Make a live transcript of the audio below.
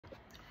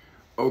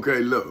Okay,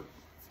 look,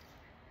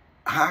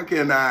 how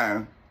can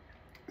I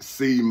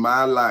see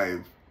my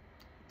life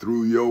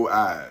through your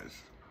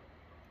eyes?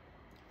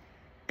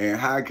 And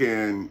how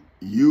can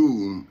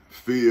you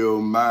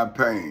feel my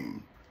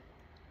pain,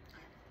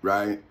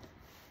 right?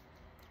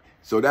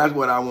 So that's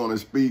what I want to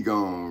speak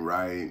on,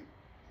 right?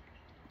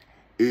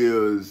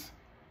 Is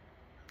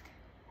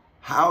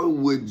how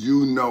would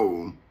you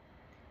know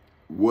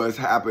what's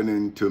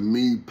happening to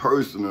me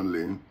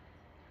personally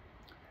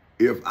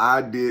if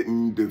I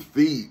didn't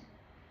defeat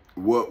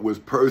what was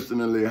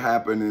personally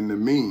happening to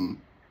me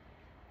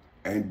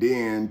and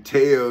then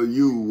tell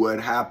you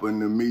what happened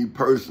to me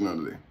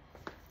personally?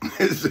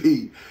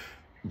 See,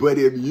 but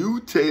if you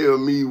tell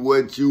me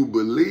what you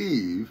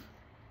believe,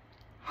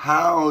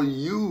 how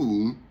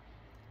you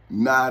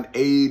not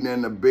aiding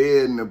and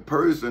abetting the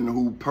person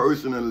who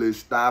personally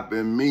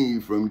stopping me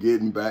from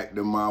getting back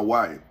to my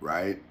wife,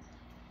 right?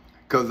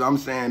 Because I'm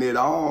saying it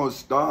all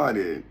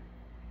started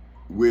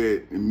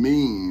with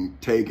me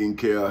taking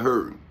care of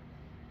her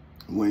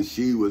when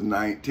she was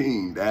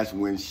 19. That's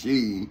when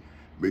she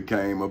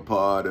became a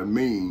part of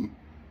me.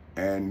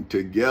 And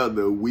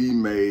together we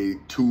made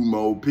two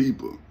more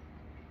people.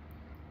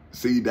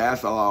 See,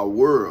 that's our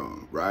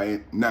world,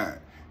 right? Now,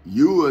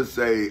 you would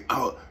say,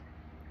 oh,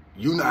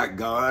 you're not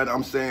God.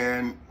 I'm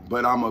saying,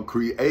 but I'm a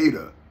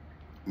creator.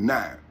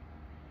 Now,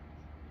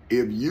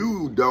 if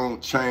you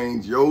don't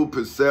change your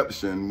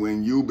perception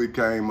when you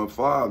became a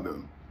father,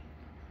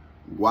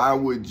 why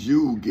would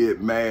you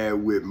get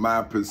mad with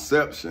my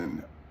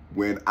perception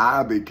when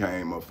I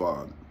became a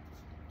father?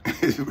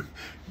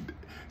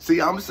 See,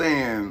 I'm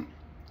saying,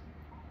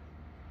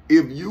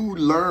 if you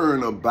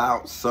learn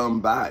about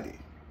somebody,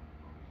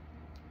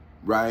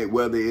 right,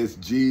 whether it's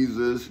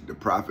Jesus, the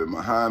Prophet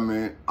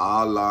Muhammad,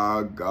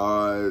 Allah,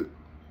 God,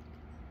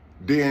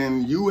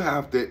 then you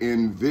have to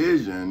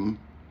envision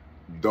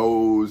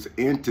those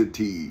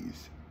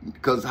entities,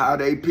 because how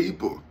they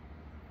people?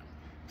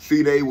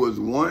 See, they was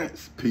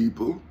once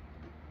people,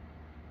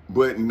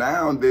 but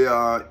now they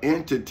are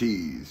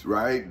entities,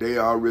 right? They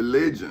are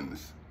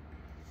religions.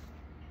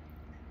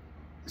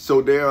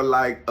 So they're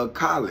like a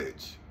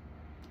college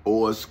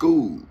or a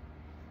school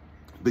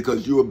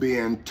because you are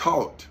being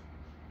taught.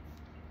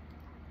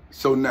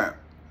 So now,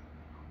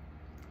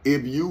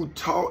 if you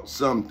taught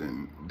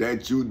something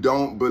that you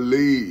don't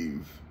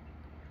believe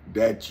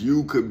that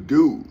you could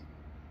do,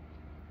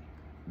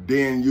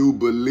 then you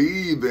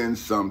believe in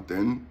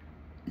something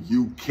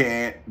you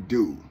can't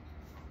do.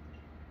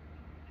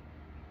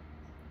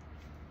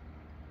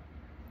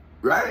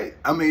 Right?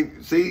 I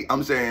mean, see,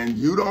 I'm saying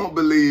you don't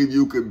believe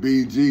you could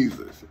be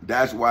Jesus.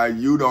 That's why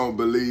you don't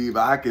believe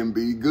I can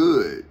be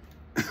good.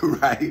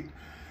 Right?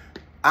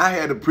 I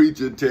had a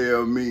preacher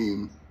tell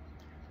me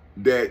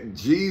that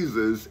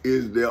Jesus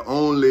is the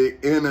only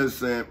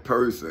innocent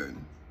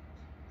person.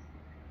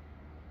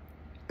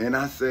 And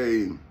I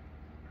say,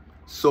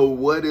 so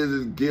what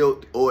is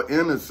guilt or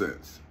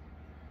innocence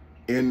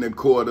in the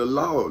court of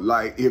law?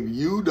 Like, if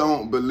you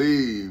don't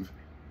believe,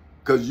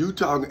 because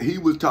he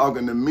was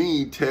talking to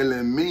me,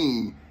 telling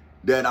me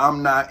that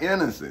I'm not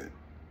innocent.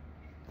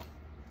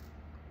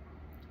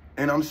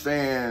 And I'm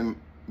saying,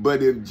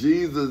 but if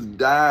Jesus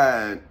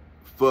died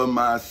for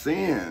my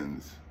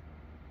sins,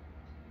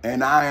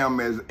 and I am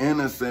as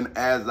innocent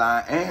as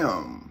I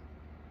am,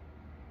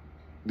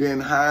 then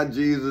how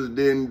Jesus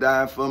didn't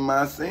die for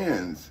my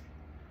sins?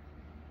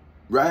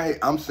 Right?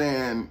 I'm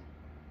saying,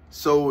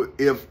 so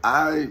if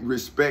I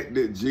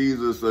respected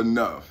Jesus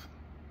enough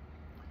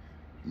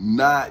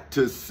not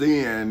to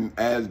sin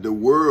as the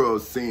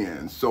world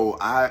sins, so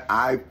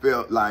I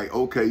felt like,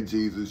 okay,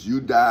 Jesus, you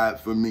died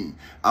for me.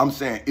 I'm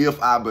saying,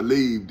 if I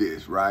believe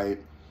this, right?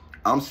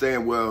 I'm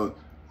saying, well,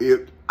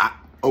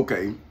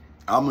 okay,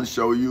 I'm going to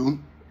show you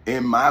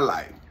in my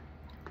life.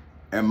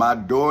 And my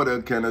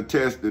daughter can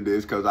attest to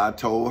this because I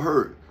told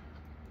her.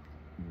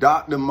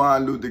 Dr.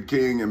 Martin Luther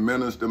King and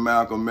Minister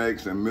Malcolm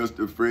X and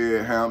Mr.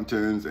 Fred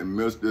Hampton and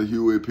Mr.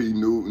 Huey P.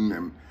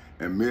 Newton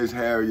and Miss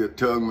Harriet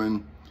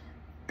Tubman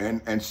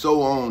and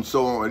so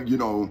on, you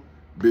know,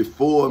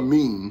 before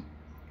me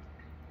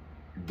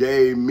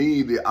gave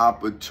me the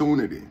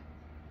opportunity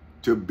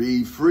to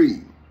be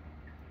free.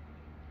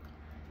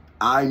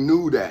 I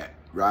knew that,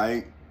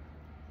 right?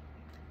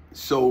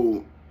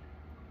 So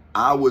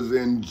I was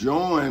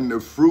enjoying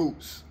the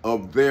fruits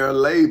of their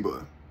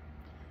labor,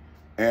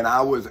 and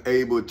I was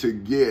able to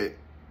get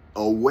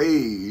a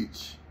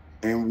wage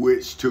in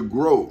which to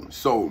grow.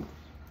 So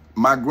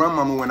my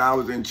grandmama, when I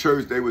was in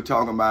church, they were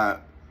talking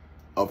about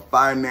a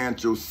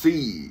financial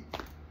seed,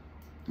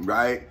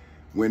 right?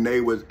 When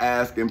they was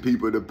asking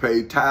people to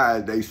pay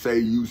tithes, they say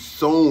you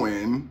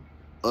sowing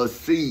a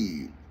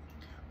seed.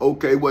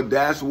 Okay, well,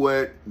 that's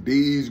what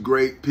these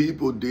great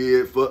people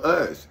did for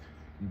us.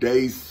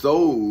 They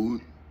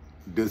sowed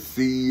the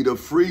seed of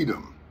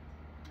freedom.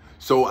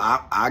 So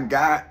I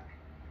got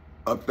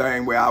a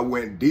thing where I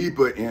went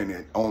deeper in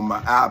it on my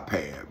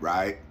iPad,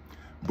 right?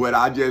 But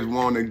I just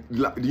want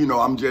to, you know,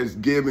 I'm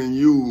just giving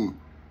you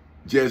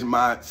just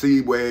my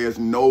seed where there's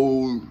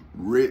no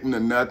written or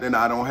nothing.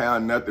 I don't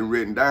have nothing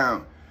written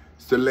down.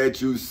 to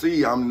let you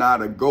see I'm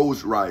not a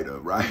ghostwriter,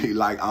 right?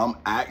 Like, I'm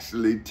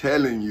actually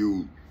telling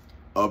you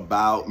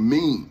about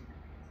me.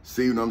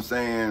 See what I'm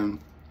saying?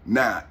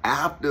 Now,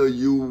 after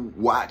you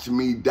watch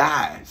me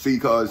die, see,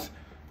 because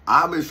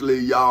obviously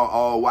y'all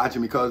all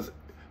watching me because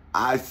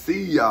I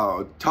see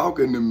y'all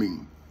talking to me,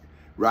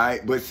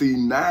 right? But see,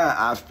 now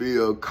I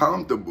feel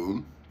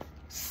comfortable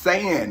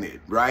saying it,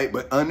 right?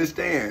 But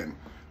understand,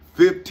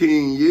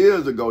 15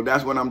 years ago,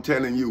 that's what I'm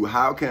telling you.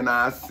 How can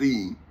I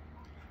see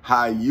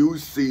how you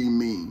see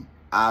me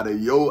out of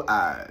your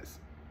eyes?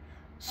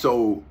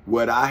 So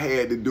what I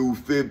had to do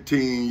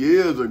 15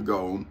 years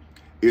ago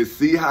is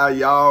see how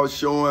y'all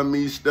showing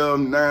me stuff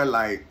now.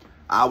 Like,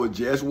 I was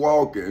just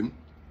walking.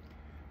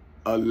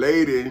 A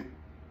lady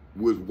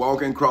was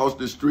walking across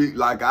the street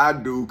like I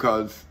do,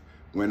 because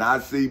when I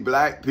see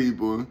black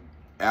people,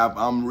 if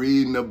I'm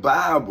reading the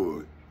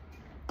Bible,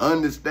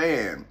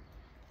 understand,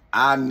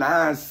 I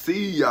now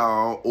see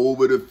y'all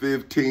over the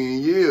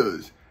 15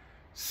 years.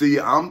 See,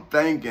 I'm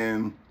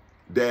thinking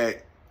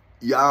that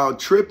y'all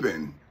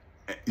tripping.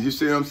 You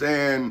see what I'm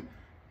saying?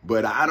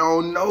 But I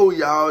don't know,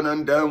 y'all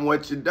done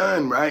what you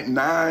done, right?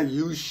 Now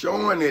you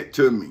showing it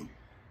to me.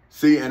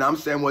 See, and I'm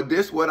saying, well,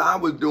 this what I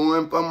was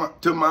doing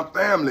to my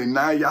family.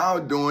 Now y'all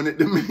doing it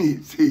to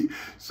me. See,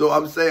 so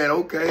I'm saying,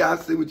 okay, I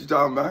see what you're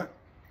talking about.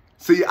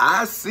 See,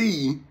 I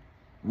see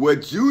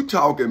what you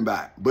talking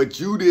about, but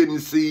you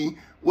didn't see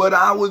what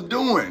I was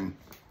doing.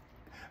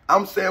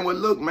 I'm saying, well,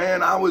 look,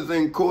 man, I was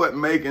in court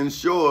making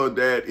sure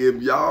that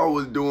if y'all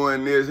was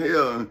doing this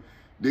here,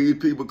 these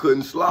people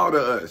couldn't slaughter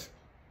us.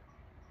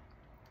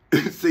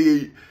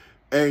 See,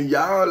 and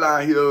y'all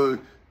out here,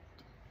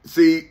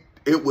 see,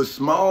 it was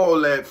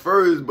small at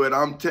first, but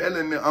I'm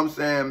telling them, I'm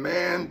saying,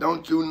 man,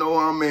 don't you know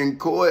I'm in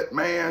court,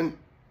 man?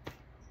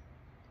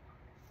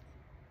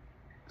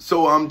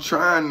 So I'm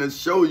trying to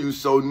show you.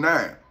 So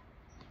now,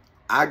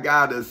 I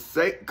gotta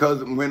say,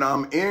 because when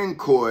I'm in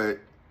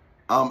court,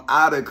 I'm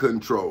out of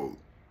control.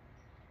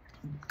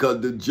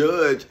 Because the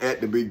judge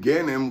at the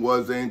beginning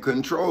was in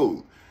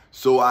control.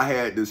 So I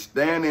had to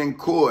stand in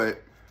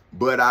court,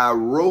 but I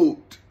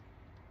wrote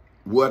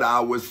what I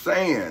was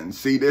saying.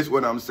 See, this is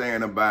what I'm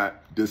saying about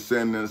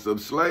descendants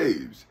of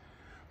slaves.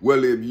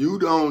 Well, if you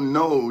don't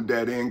know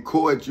that in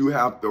court you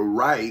have to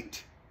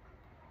write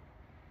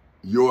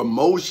your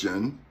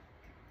motion,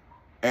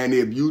 and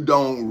if you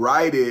don't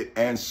write it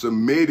and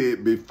submit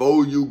it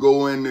before you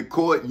go into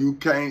court, you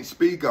can't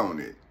speak on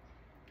it.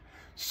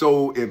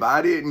 So if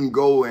I didn't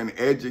go and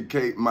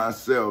educate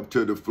myself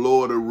to the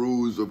Florida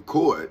rules of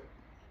court,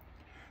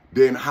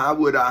 then how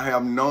would I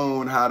have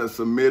known how to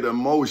submit a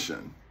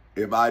motion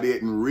if I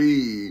didn't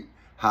read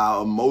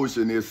how a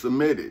motion is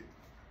submitted?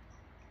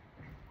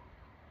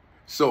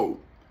 So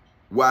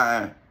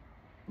while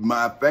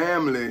my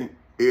family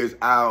is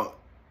out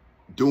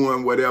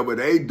doing whatever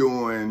they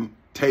doing,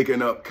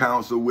 taking up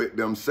counsel with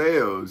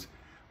themselves,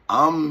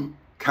 I'm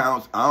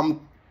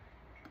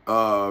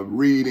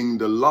reading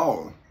the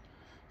law.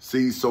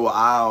 See, so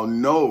I'll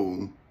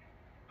know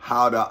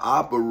how to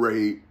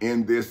operate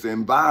in this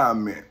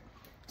environment.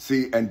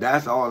 See, and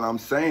that's all I'm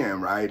saying,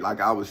 right? Like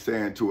I was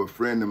saying to a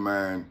friend of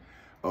mine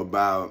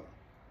about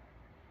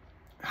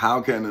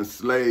how can a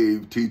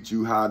slave teach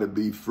you how to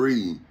be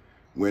free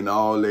when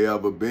all they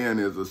ever been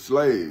is a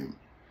slave?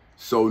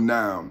 So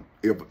now,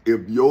 if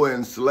your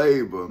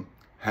enslaver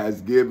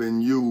has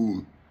given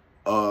you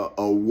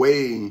a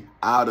way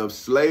out of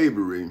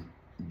slavery,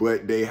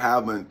 but they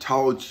haven't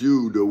taught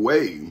you the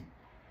way,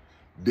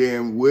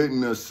 then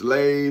wouldn't a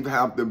slave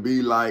have to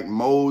be like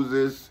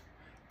Moses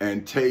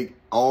and take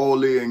all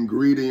the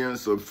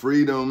ingredients of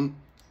freedom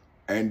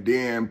and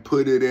then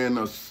put it in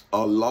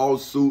a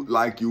lawsuit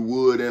like you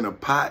would in a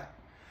pot?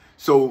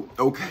 So,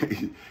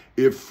 okay,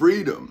 if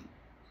freedom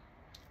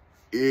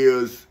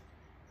is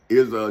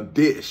a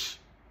dish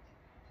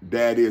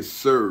that is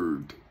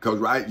served, because,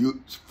 right,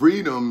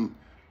 freedom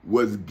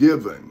was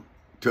given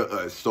to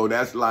us. So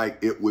that's like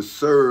it was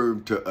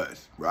served to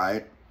us,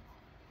 right?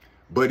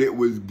 But it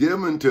was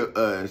given to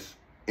us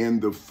in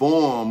the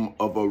form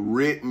of a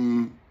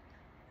written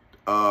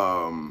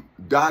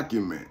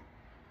document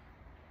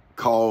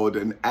called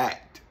an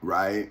act,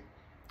 right?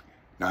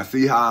 Now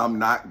see how I'm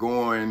not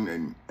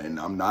going and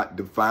I'm not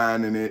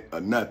defining it or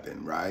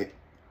nothing, right?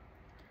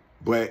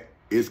 But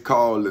it's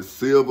called the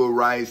Civil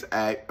Rights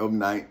Act of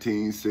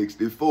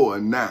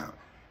 1964. Now,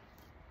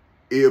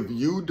 if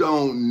you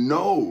don't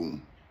know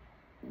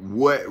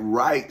what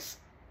rights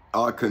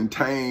are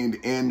contained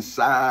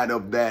inside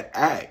of that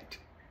act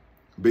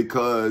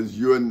because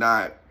you're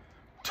not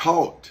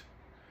taught.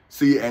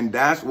 See, and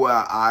that's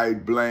why I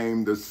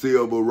blame the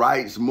civil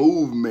rights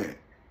movement.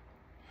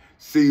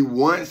 See,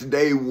 once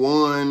they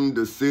won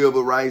the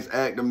Civil Rights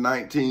Act of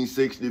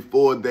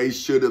 1964, they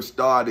should have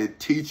started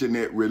teaching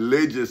it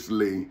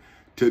religiously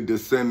to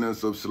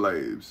descendants of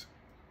slaves.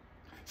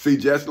 See,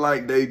 just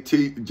like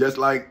just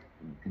like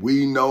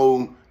we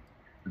know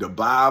the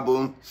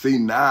Bible. See,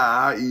 now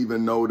I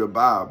even know the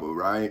Bible,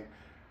 right?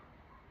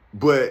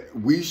 But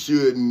we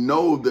should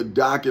know the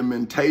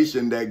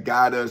documentation that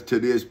got us to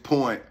this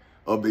point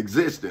of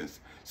existence.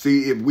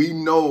 See, if we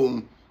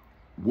know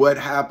what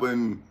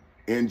happened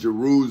in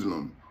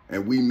Jerusalem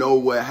and we know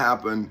what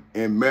happened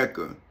in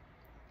Mecca,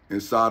 in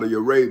Saudi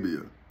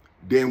Arabia,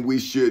 then we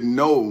should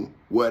know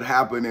what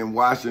happened in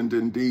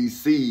Washington,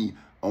 D.C.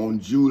 on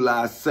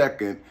July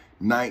 2nd,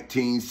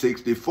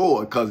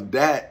 1964, because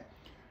that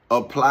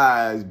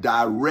applies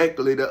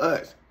directly to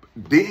us.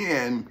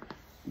 Then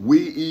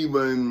we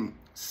even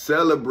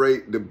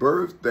celebrate the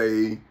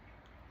birthday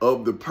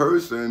of the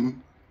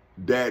person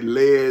that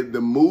led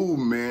the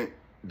movement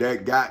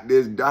that got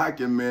this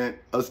document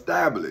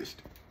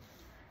established.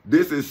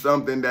 This is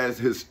something that's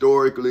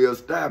historically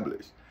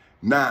established.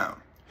 Now,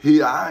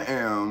 here I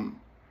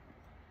am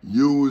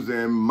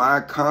using my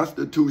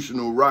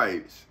constitutional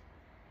rights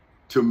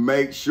to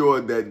make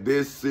sure that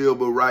this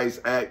Civil Rights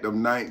Act of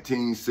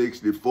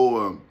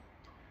 1964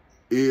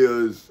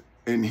 is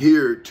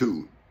adhered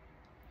to.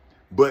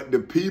 But the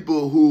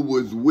people who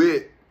was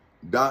with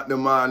Dr.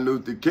 Martin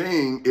Luther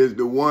King is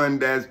the one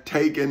that's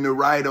taking the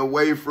right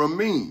away from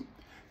me.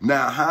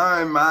 Now, how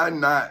am I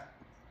not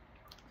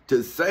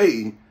to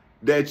say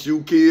that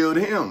you killed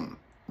him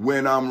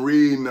when I'm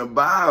reading the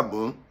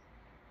Bible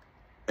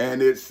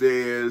and it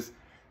says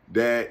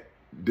that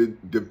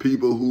the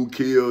people who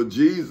killed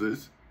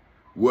Jesus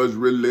was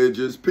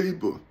religious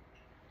people?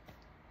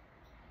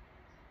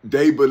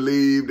 They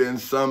believed in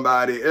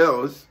somebody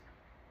else.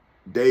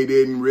 They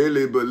didn't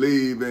really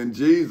believe in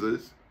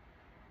Jesus.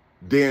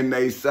 Then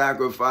they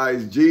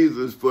sacrificed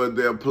Jesus for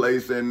their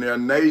place in their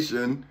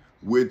nation,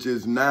 which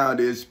is now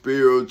this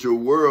spiritual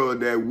world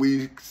that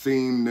we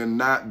seem to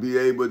not be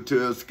able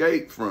to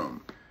escape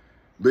from,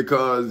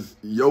 because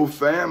your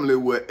family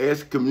would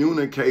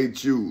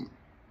excommunicate you.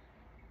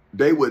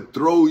 They would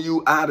throw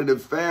you out of the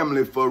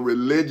family for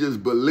religious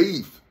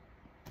belief.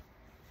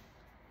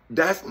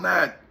 That's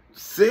not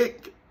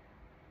sick.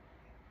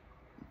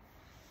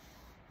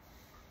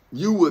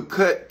 You would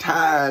cut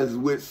ties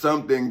with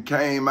something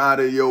came out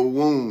of your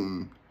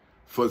womb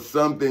for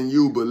something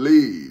you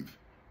believe.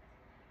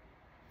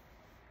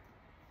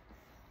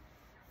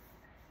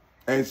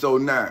 And so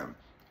now,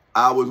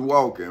 I was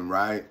walking,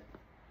 right?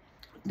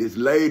 This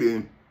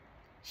lady,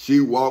 she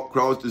walked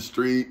across the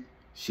street.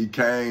 She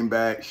came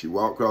back. She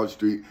walked across the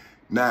street.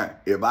 Now,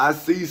 if I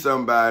see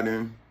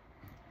somebody,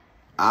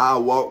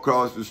 I'll walk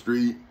across the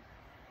street,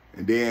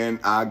 and then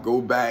I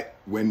go back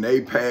when they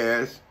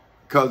pass,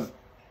 because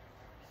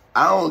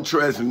I don't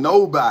trust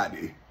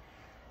nobody,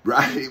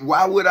 right?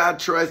 Why would I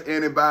trust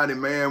anybody,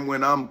 man,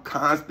 when I'm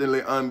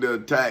constantly under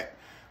attack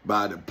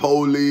by the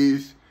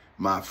police,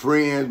 my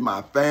friends,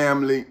 my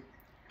family?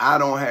 I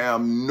don't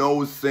have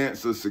no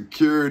sense of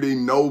security,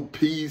 no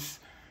peace,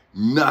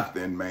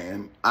 nothing,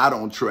 man. I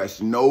don't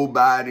trust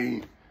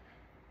nobody.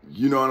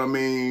 You know what I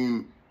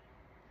mean?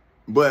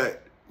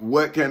 But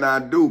what can I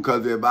do?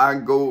 Because if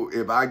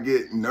I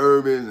get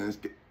nervous, and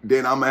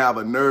then I'm going to have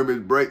a nervous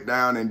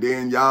breakdown, and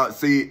then y'all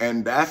see,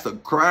 and that's a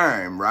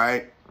crime,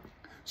 right?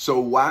 So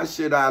why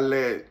should I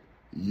let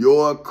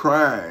your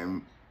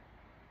crime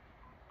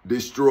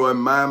destroy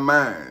my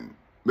mind?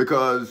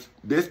 Because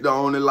this the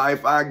only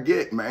life I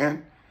get,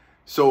 man.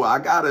 So I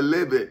got to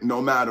live it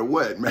no matter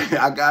what, man.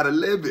 I got to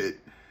live it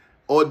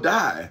or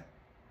die.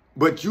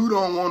 But you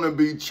don't want to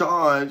be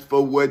charged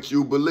for what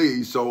you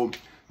believe. So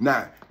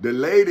now, the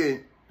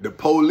lady, the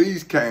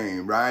police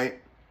came, right?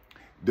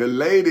 The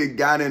lady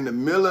got in the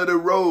middle of the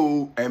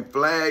road and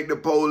flagged the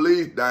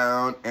police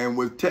down and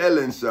was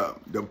telling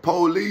something. The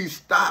police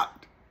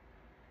stopped,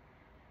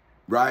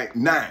 right?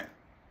 Now,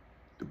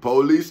 the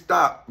police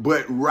stopped.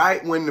 But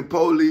right when the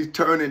police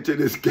turned into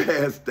this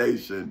gas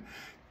station,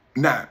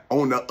 now,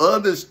 on the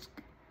other,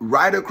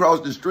 right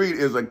across the street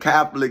is a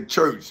Catholic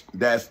church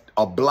that's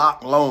a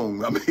block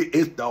long. I mean,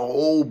 it's the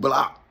whole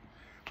block.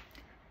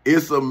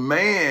 It's a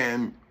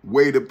man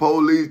where the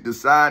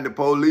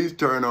police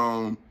turn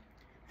on.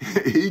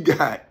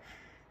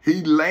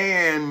 He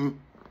laying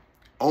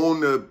on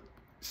the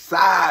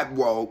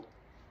sidewalk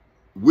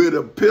with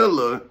a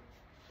pillar,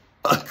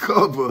 a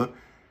cover,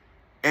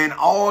 and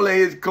all of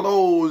his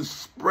clothes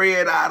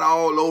spread out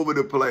all over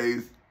the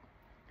place.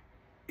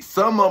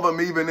 Some of them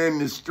even in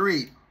the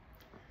street.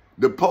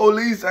 The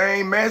police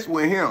ain't mess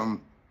with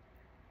him.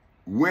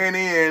 Went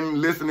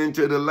in listening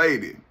to the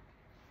lady.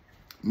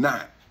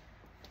 Now,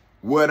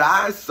 what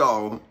I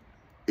saw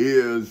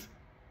is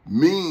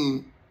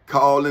me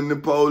calling the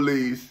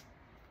police,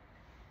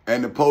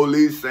 and the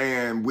police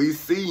saying, we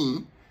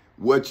see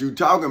what you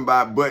talking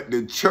about, but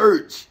the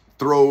church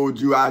throwed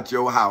you out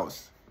your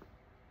house.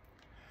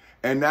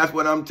 And that's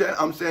what I'm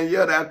saying,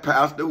 yeah, that's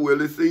Pastor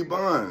Willie C.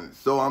 Barnes.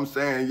 So I'm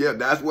saying, yeah,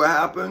 that's what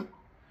happened.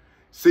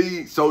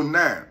 See, so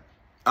now,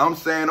 I'm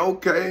saying,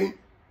 okay,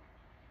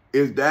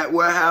 is that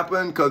what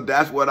happened? Because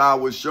that's what I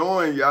was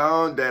showing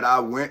y'all, that I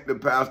went to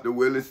Pastor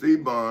Willie C.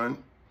 Barnes.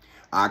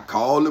 I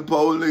called the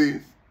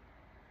police.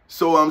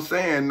 So I'm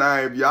saying, now,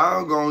 if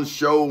y'all gonna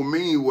show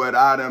me what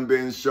I done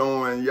been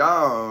showing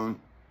y'all,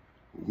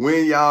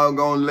 when y'all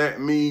gonna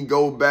let me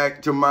go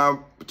back to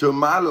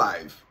my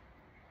life?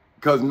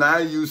 Because now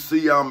you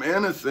see I'm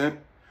innocent,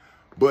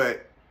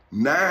 but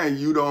now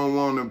you don't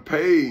want to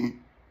pay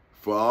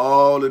for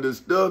all of the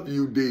stuff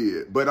you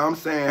did. But I'm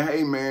saying,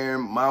 hey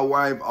man, my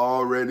wife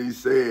already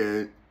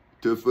said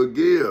to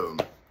forgive.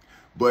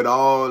 But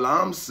all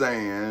I'm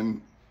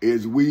saying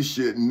is we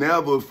should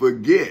never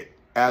forget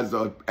as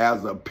a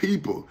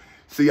people.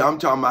 See, I'm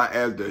talking about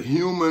as the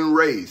human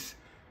race.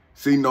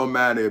 See, no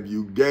matter if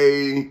you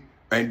gay,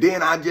 and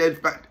then I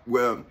just found,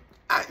 well,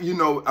 I'm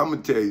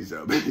going to tell you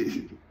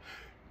something.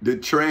 The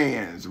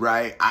trans,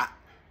 right? I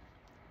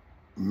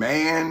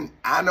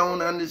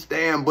don't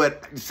understand.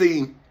 But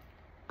see,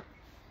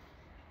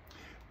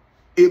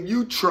 if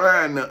you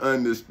trying to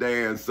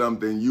understand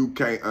something you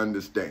can't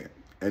understand,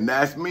 and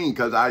that's me,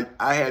 because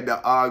I had to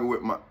argue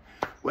with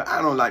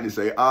I don't like to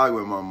say argue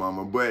with my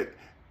mama, but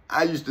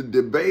I used to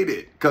debate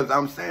it because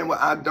I'm saying, well,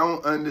 I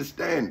don't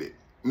understand it.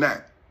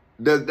 Now,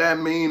 does that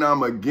mean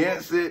I'm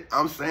against it?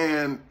 I'm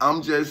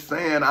just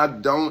saying I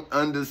don't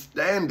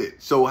understand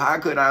it. So how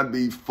could I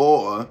be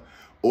for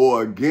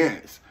or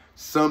against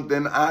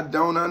something I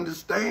don't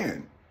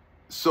understand?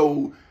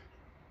 So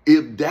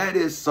if that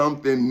is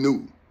something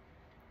new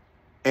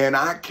and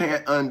I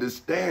can't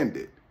understand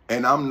it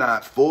and I'm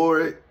not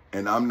for it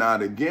and I'm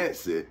not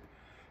against it,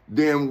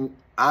 then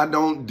I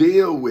don't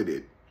deal with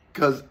it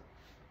because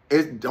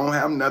it don't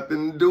have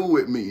nothing to do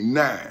with me.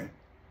 Now,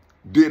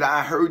 did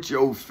I hurt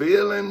your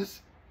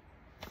feelings?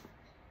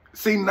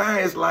 See, now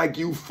it's like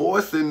you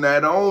forcing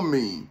that on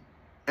me.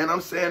 And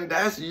I'm saying,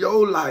 that's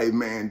your life,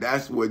 man.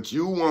 That's what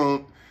you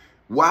want.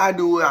 Why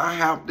do I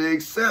have to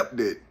accept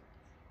it?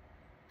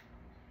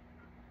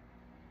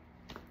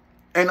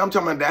 And I'm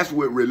talking about that's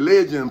with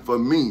religion for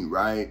me,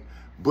 right?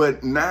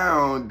 But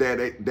now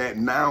that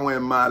now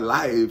in my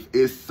life,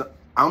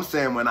 I'm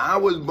saying when I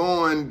was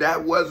born,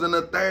 that wasn't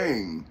a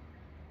thing.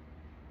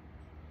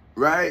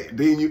 Right?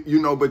 Then,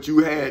 but you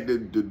had the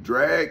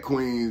drag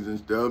queens and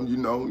stuff,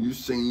 you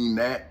seen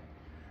that.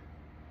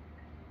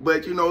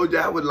 But,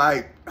 that was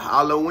like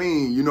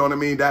Halloween, you know what I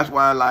mean? That's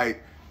why,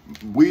 like,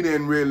 we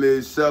didn't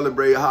really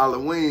celebrate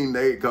Halloween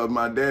Day because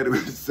my daddy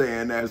was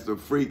saying that's a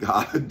freak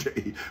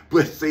holiday.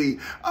 But see,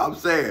 I'm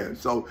saying,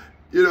 so,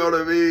 you know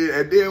what I mean?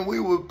 And then we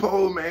were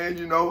poor, man,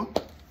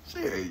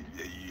 shit,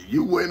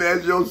 you went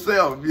as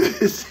yourself.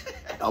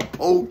 A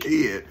poor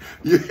kid.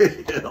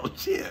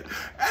 Shit.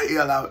 Hey,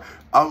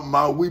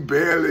 we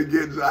barely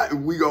get,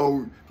 we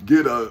gonna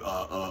get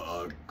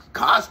a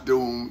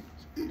costume.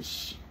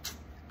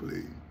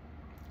 Please.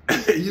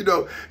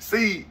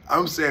 See,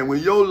 I'm saying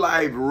when your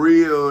life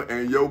real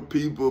and your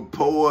people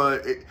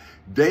poor,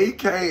 they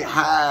can't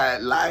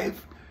hide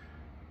life.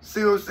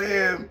 See what I'm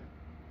saying?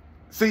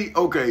 See,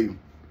 okay.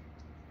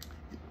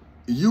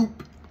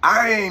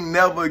 I ain't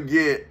never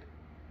get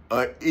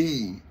a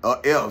E, a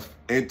F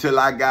until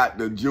I got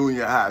to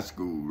junior high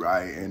school,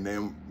 right? And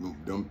then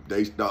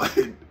they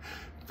started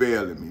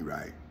failing me,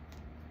 right?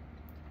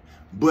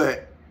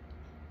 But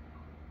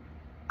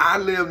I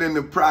lived in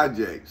the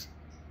projects.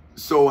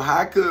 So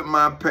how could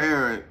my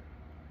parent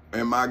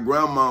and my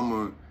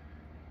grandmama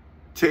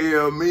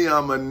tell me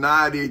I'm a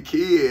naughty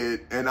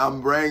kid and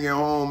I'm bringing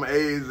home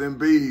A's and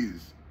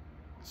B's?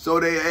 So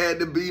they had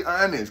to be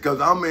honest,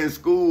 because I'm in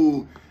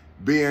school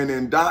being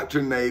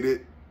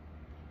indoctrinated,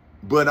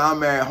 but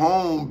I'm at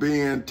home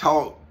being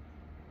taught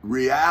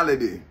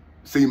reality.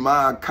 See,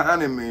 my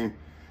economy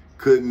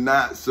could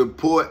not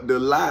support the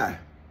lie.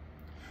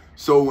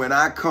 So when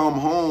I come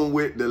home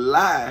with the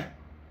lie,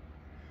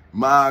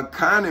 my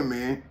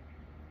economy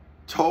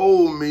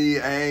told me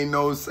I ain't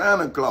no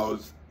Santa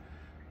Claus.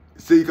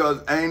 See,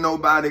 because ain't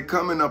nobody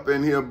coming up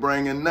in here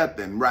bringing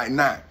nothing right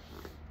now.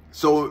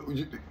 So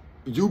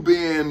you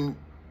being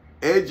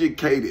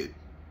educated,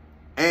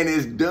 and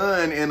it's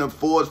done in a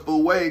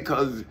forceful way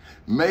because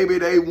maybe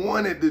they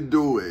wanted to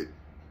do it.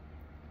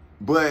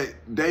 But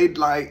they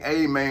like,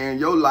 hey man,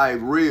 your life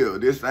real.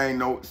 This ain't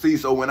no, see,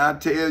 so when I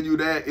tell you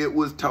that, it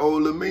was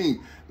told to me,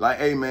 like,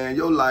 hey man,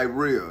 your life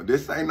real.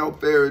 This ain't no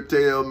fairy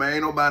tale, man.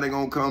 Ain't nobody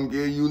gonna come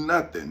give you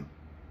nothing.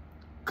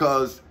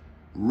 Cause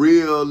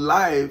real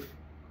life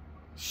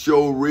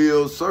show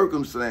real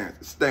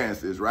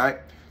circumstances, right?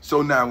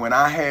 So now when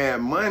I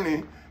had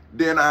money,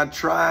 then I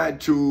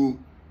tried to,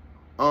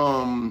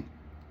 well,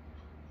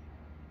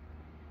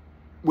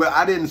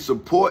 I didn't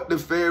support the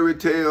fairy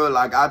tale.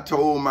 Like I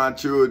told my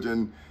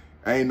children,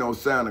 ain't no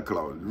Santa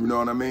Claus, you know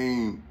what I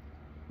mean?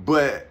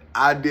 But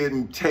I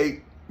didn't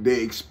take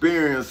the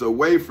experience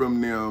away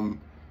from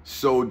them.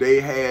 So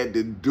they had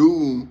to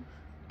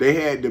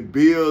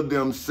build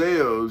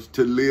themselves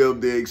to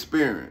live the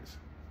experience.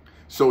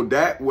 So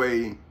that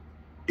way,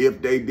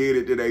 if they did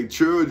it to their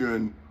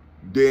children,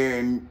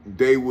 then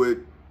they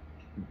would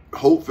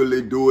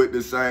hopefully do it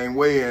the same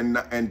way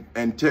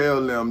and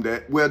tell them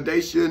that, well,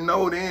 they should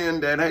know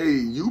then that, hey,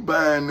 you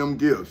buying them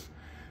gifts,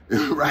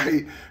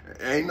 right?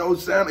 Ain't no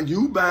Santa,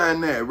 you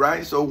buying that,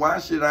 right? So why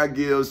should I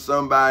give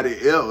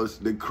somebody else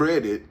the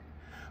credit?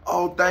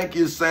 Oh, thank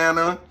you,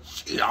 Santa.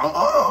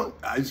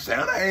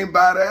 Santa ain't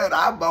buy that,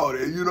 I bought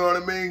it, you know what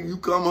I mean? You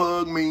come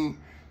hug me,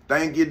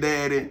 thank you,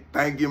 daddy,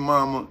 thank you,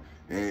 mama,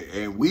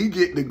 and we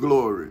get the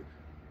glory.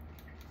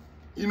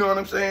 You know what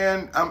I'm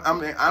saying?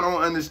 I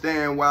don't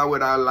understand why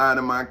would I lie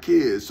to my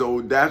kids.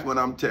 So that's what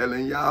I'm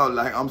telling y'all.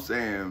 Like I'm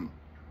saying,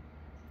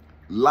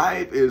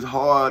 life is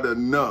hard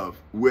enough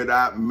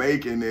without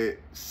making it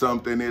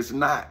something it's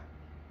not.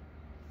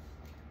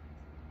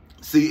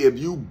 See, if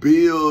you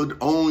build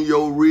on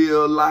your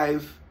real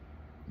life,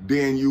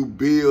 then you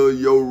build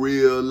your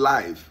real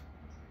life.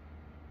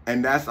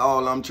 And that's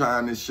all I'm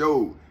trying to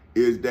show,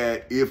 is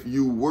that if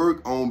you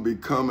work on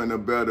becoming a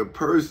better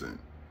person,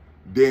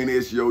 then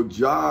it's your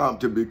job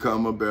to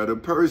become a better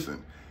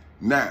person.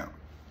 Now,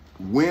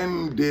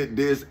 when did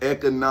this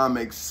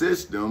economic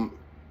system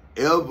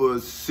ever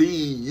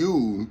see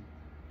you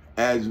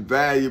as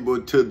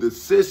valuable to the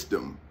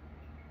system?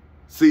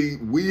 See,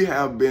 we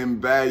have been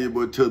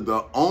valuable to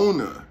the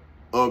owner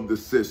of the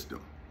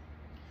system.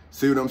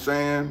 See what I'm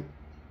saying?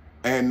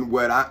 And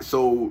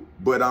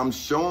but I'm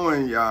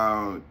showing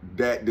y'all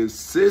that the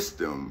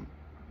system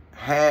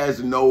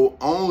has no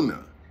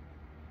owner.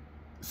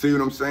 See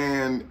what I'm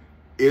saying?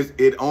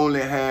 It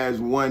only has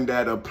one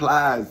that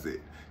applies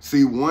it.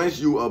 See, once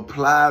you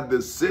apply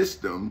the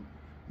system,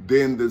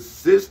 then the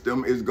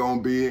system is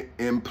going to be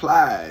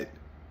implied.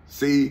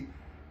 See?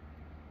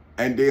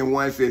 And then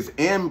once it's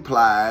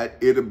implied,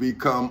 it'll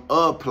become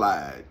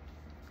applied.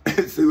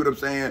 See what I'm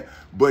saying?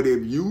 But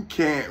if you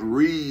can't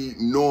read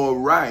nor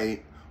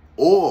write,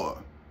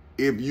 or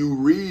if you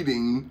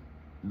reading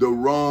the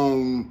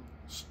wrong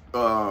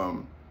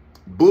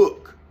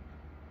book,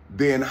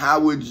 then how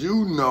would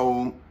you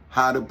know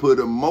how to put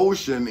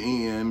emotion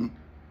in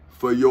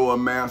for your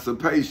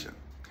emancipation?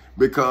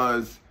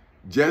 Because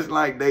just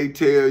like they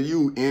tell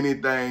you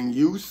anything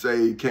you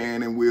say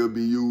can and will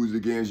be used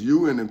against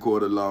you in the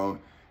court of law,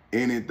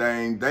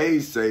 anything they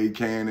say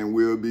can and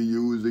will be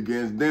used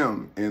against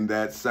them in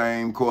that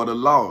same court of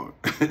law.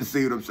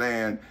 See what I'm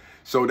saying?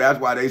 So that's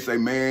why they say,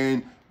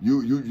 man,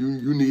 you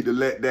need to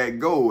let that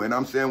go. And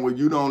I'm saying, well,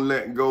 you don't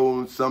let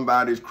go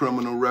somebody's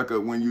criminal record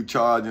when you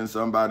charging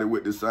somebody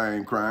with the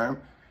same crime.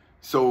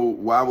 So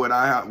why would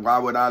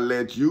I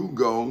let you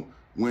go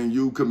when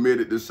you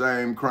committed the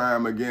same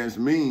crime against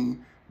me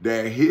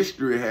that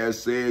history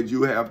has said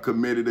you have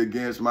committed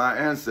against my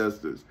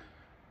ancestors?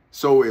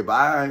 So if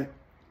I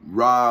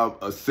rob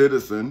a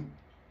citizen,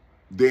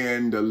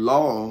 then the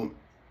law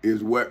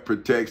is what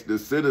protects the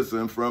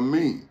citizen from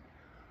me.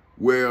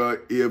 Well,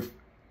 if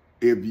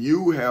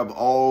you have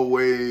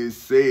always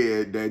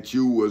said that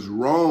you was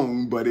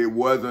wrong, but it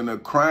wasn't a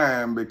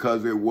crime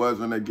because it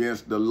wasn't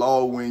against the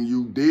law when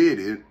you did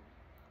it,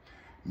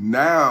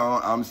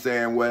 now I'm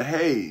saying, well,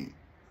 hey,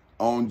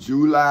 on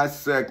July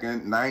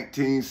 2nd,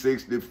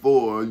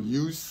 1964,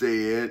 you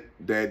said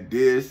that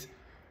this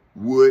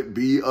would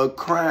be a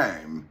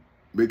crime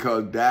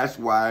because that's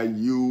why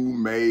you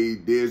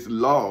made this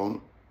law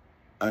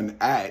an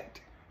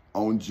act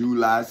on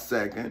July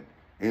 2nd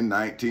in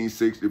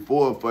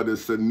 1964 for the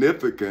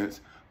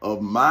significance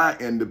of my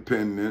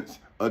independence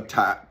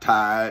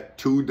tied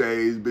 2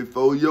 days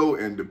before your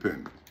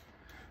independence.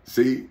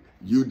 See,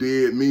 you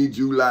did me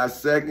July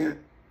 2nd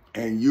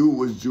and you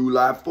was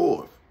July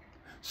 4th.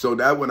 So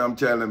that's what I'm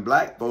telling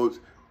black folks.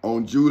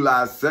 On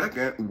July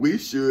 2nd, we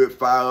should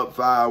fire up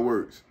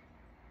fireworks.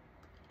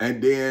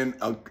 And then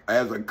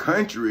as a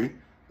country,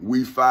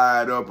 we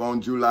fired up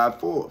on July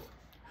 4th.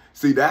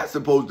 See, that's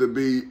supposed to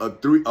be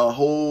a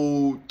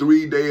whole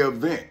 3-day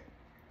event.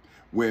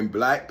 When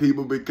black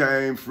people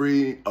became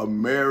free,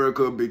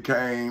 America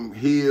became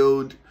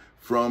healed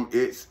from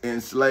its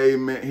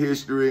enslavement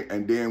history,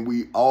 and then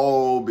we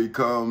all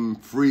become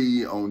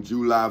free on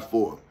July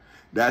 4th.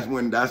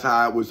 That's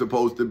how it was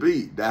supposed to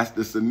be. That's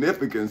the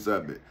significance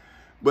of it.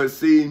 But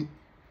see,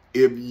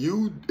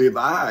 if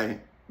I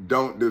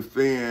don't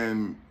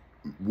defend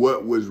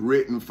what was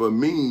written for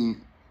me,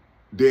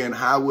 then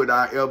how would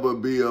I ever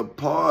be a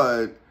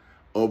part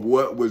of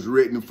what was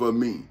written for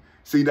me?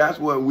 See, that's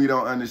what we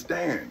don't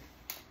understand.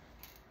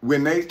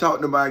 When they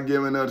talked about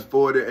giving us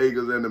 40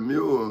 acres and a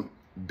mule,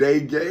 they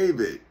gave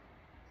it.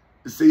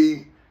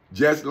 See,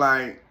 just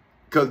like,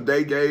 because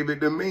they gave it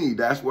to me.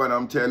 That's what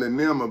I'm telling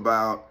them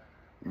about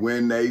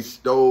when they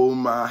stole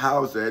my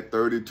house at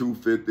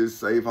 3250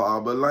 Safe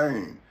Harbor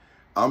Lane.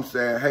 I'm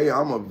saying, hey,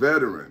 I'm a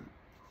veteran.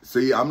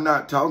 See, I'm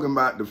not talking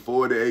about the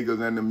 40 acres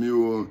and the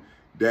mule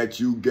that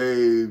you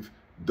gave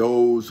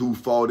those who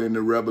fought in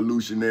the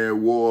Revolutionary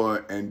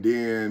War and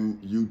then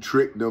you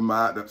tricked them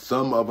out,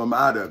 some of them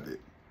out of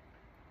it.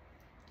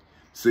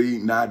 See,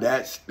 now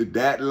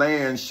that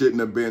land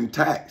shouldn't have been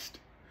taxed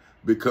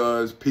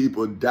because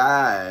people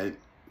died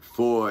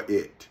for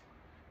it.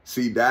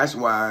 See, that's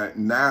why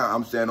now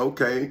I'm saying,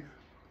 okay,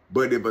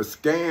 but if a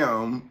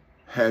scam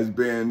has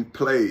been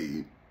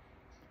played,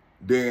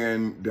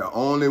 then the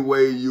only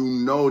way you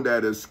know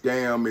that a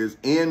scam is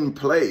in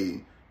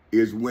play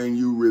is when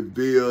you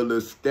reveal the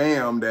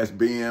scam that's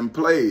being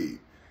played.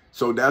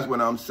 So that's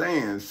what I'm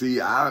saying.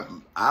 See, I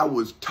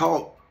was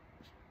taught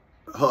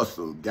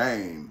hustle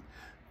game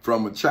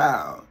from a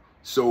child.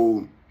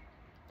 So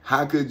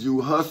how could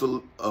you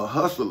hustle a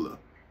hustler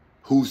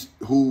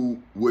who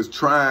was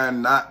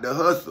trying not to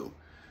hustle?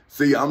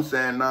 See, I'm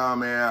saying, nah,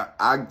 man,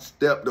 I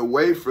stepped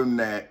away from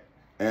that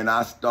and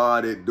I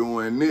started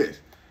doing this.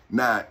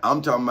 Now,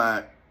 I'm talking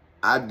about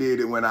I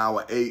did it when I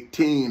was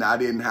 18. I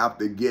didn't have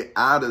to get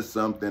out of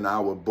something I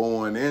was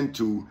born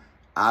into.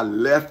 I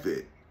left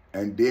it,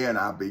 and then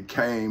I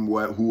became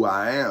who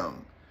I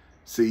am.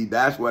 See,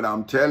 that's what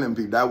I'm telling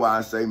people. That's why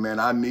I say, man,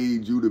 I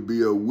need you to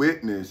be a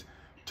witness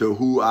to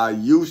who I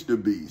used to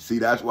be. See,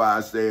 that's why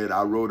I said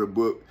I wrote a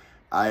book.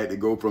 I had to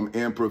go from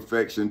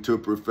imperfection to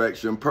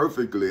perfection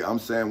perfectly. I'm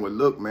saying, well,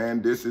 look,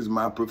 man, this is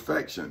my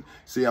perfection.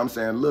 See, I'm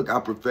saying, look, I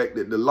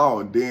perfected the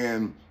law.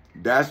 Then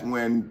that's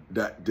when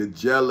the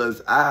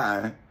jealous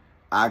eye,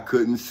 I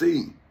couldn't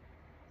see.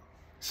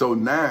 So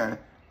now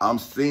I'm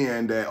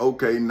seeing that,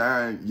 okay,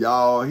 now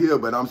y'all here,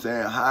 but I'm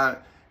saying,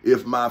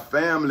 if my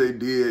family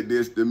did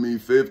this to me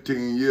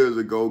 15 years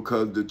ago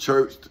because the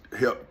church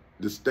helped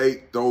the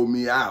state throw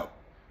me out.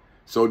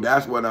 So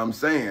that's what I'm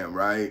saying,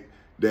 right?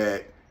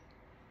 That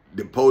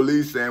the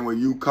police saying, well,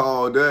 you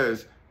called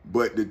us,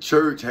 but the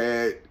church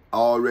had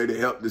already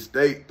helped the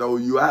state throw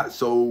you out.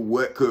 So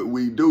what could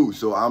we do?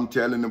 So I'm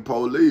telling the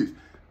police,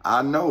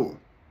 I know.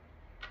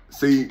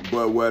 See,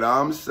 but what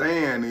I'm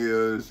saying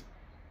is,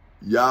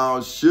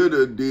 y'all should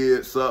have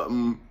did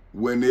something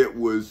when it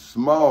was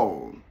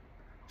small.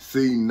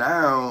 See,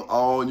 now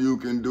all you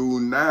can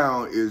do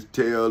now is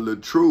tell the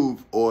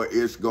truth, or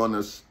it's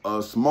gonna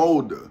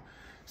smolder.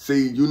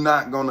 See, you're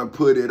not gonna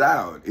put it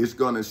out. It's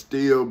gonna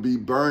still be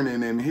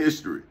burning in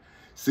history.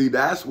 See,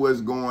 that's what's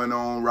going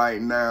on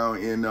right now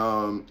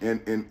on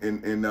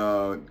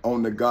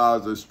the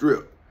Gaza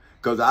Strip.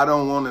 Because I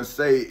don't want to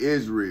say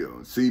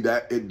Israel. See,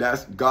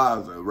 that's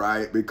Gaza,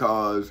 right?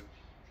 Because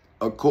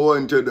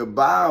according to the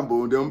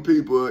Bible, them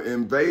people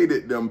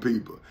invaded them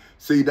people.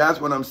 See,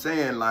 that's what I'm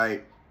saying.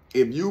 Like,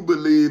 if you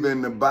believe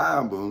in the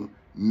Bible,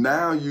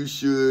 now you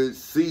should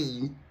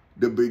see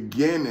the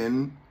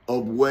beginning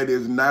of what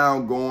is now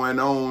going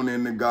on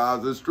in the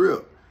Gaza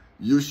Strip.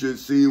 You should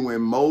see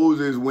when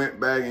Moses went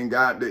back and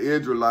got the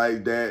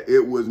Israelites that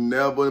it was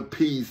never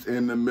peace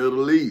in the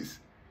Middle East.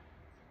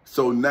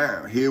 So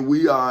now, here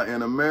we are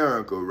in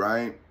America,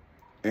 right?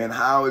 And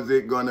how is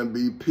it going to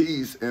be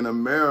peace in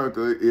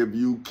America if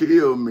you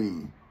kill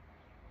me?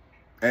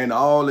 And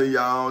all of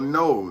y'all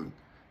know.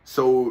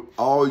 So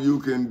all you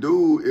can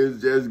do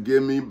is just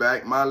give me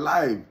back my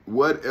life.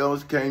 What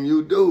else can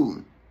you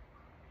do?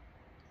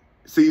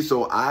 See,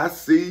 so I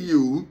see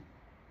you.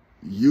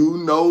 You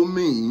know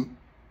me.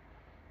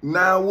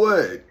 Now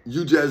what?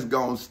 You just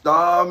gonna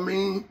starve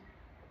me?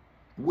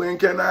 When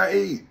can I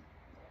eat?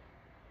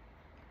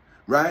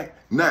 Right?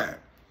 Now,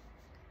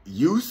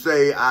 you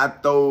say I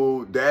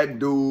told that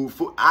dude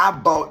food. I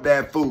bought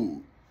that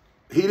food.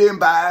 He didn't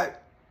buy it,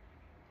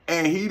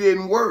 and he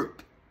didn't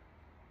work.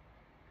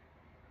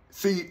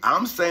 See,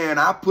 I'm saying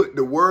I put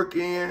the work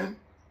in,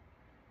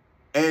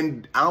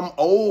 and I'm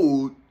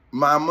owed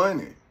my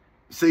money.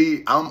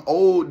 See, I'm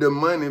owed the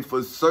money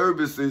for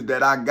services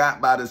that I got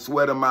by the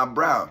sweat of my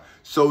brow.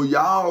 So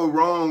y'all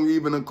wrong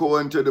even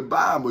according to the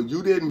Bible.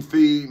 You didn't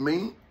feed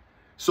me.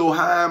 So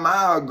how am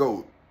I a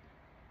goat?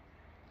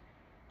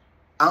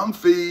 I'm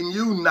feeding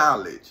you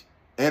knowledge.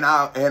 And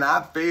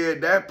I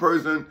fed that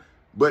person,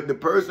 but the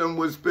person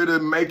was fit to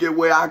make it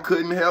where I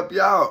couldn't help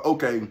y'all.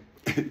 Okay,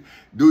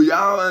 do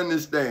y'all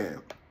understand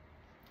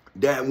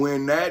that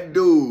when that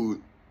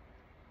dude,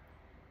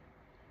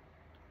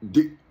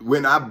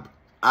 when I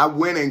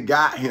went and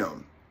got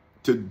him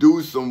to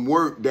do some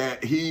work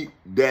that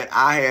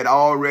I had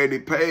already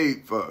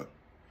paid for,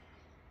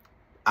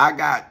 I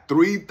got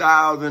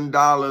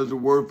 $3,000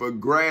 worth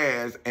of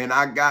grass, and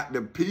I got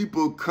the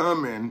people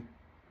coming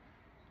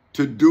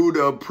to do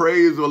the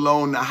appraisal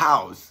on the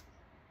house.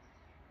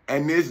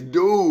 And this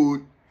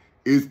dude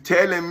is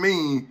telling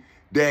me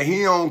that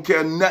he don't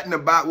care nothing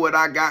about what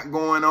I got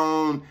going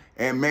on,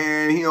 and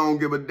man, he don't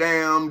give a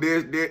damn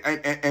this,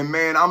 and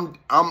man, I'm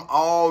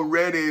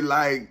already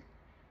like,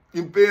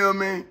 you feel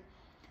me?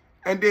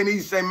 And then he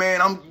say, man,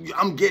 I'm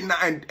getting,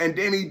 and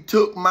then he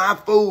took my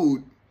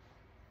food.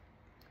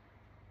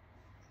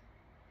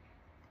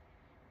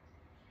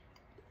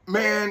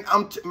 Man,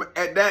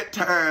 at that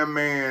time,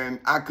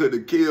 man, I could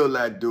have killed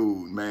that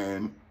dude,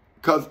 man.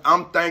 Cause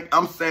I'm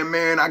saying,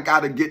 man, I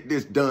gotta get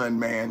this done,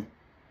 man.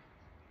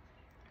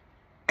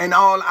 And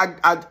all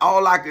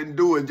I can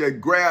do is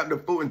just grab the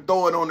food and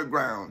throw it on the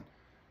ground.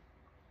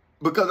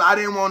 Because I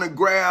didn't want to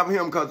grab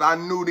him, because I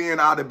knew then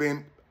I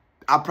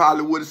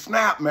probably would have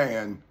snapped,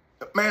 man.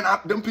 Man,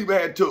 them people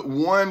had took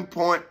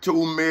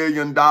 $1.2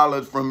 million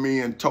from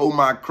me and tore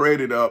my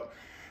credit up.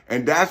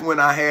 And that's when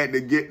I had to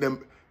get the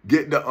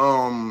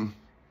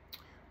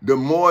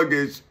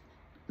mortgage,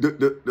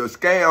 the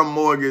scam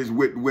mortgage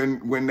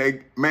when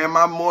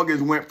my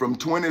mortgage went from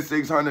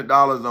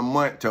 $2,600 a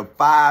month to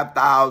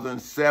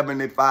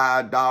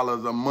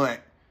 $5,075 a month.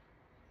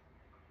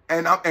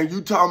 And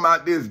you talking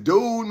about this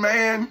dude,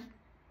 man?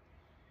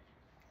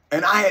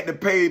 And I had to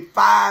pay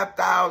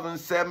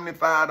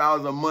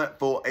 $5,075 a month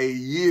for a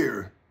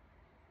year.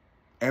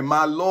 And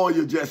my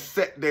lawyer just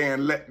sat there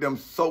and let them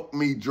soak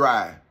me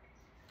dry.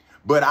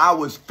 But I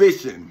was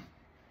fishing.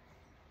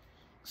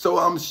 So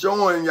I'm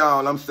showing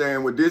y'all, I'm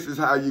saying, well, this is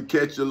how you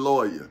catch a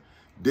lawyer.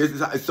 This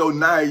is how, so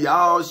now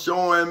y'all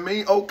showing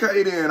me,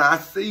 okay then, I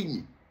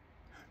see.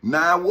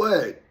 Now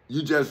what?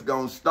 You just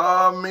gonna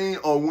starve me,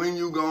 or when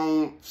you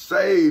gonna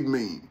save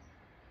me?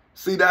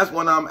 See, that's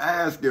what I'm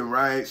asking,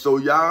 right? So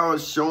y'all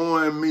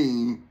showing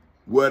me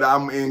what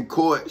I'm in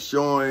court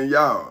showing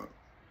y'all.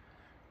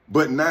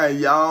 But now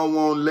y'all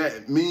won't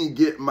let me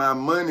get my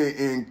money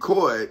in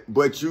court,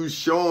 but you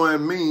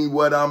showing me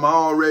what I'm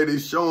already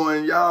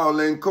showing y'all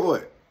in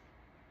court.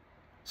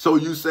 So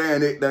you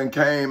saying it done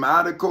came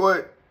out of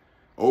court?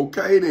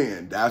 Okay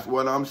then, that's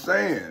what I'm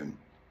saying.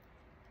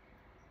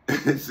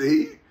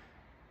 See?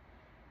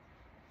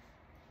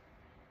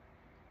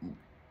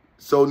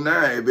 So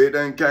now if it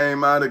done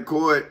came out of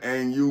court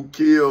and you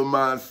killed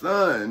my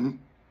son,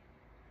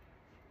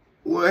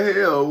 well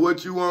hell,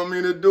 what you want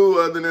me to do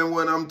other than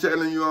what I'm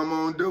telling you I'm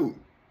gonna do?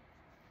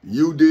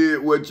 You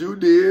did what you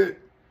did.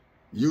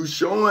 You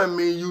showing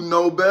me you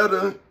know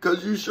better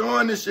because you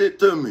showing the shit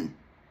to me.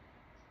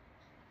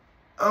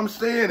 I'm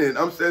saying it.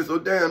 I'm saying, so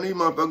damn, these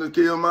motherfuckers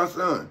killed my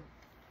son.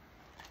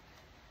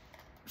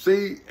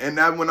 See, and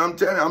that's what I'm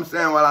telling you. I'm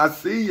saying, well, I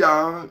see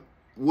y'all,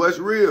 what's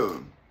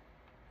real?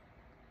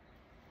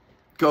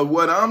 Because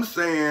what I'm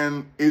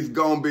saying is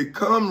going to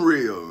become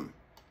real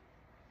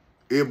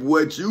if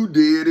what you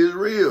did is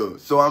real.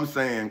 So I'm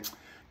saying,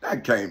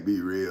 that can't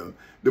be real.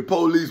 The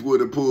police would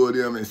have pulled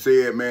him and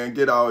said, man,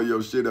 get all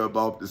your shit up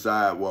off the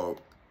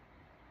sidewalk.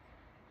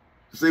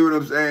 See what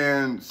I'm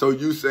saying? So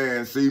you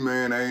saying, see,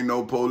 man, ain't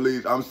no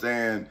police. I'm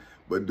saying,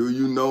 but do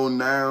you know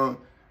now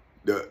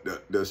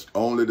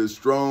only the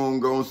strong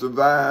gonna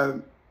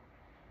survive?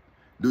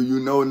 Do you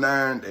know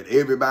now that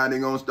everybody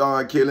gonna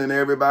start killing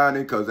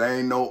everybody because there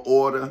ain't no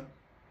order?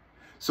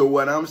 So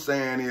what I'm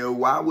saying is,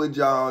 why would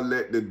y'all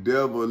let the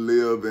devil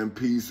live in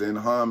peace and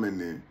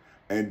harmony?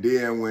 And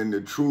then when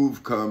the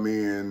truth come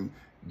in,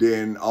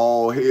 then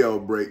all hell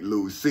break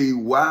loose. See,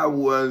 why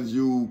was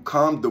you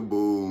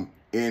comfortable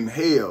in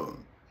hell?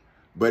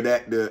 But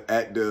at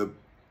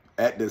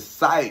the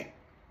sight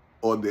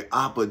or the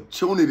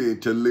opportunity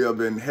to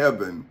live in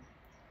heaven,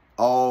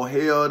 all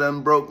hell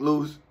done broke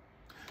loose.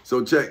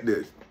 So check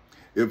this.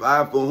 If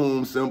I, for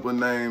whom simple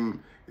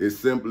name is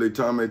simply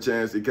Tommy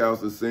Chancey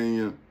Cowser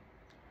Sr.,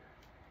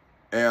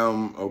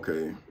 am,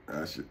 okay,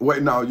 I should,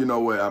 wait, no, you know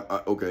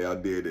what, okay, I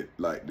did it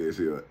like this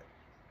here.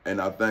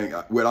 And I think,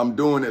 well, I'm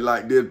doing it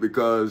like this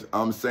because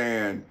I'm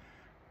saying,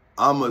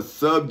 I'm a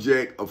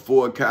subject of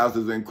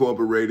Forecasters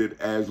Incorporated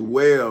as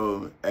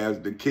well as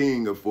the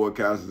king of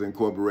Forecasters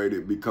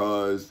Incorporated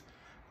because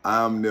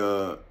I'm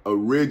the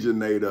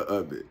originator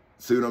of it.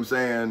 See what I'm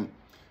saying?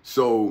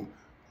 So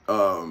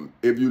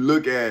if you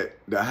look at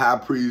the high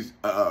priest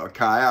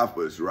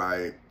Caiaphas,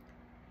 right?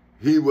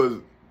 He was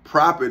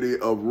property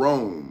of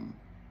Rome.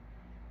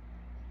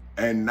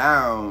 And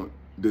now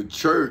the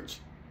church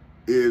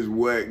is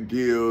what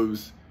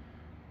gives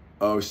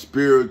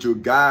spiritual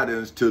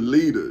guidance to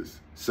leaders.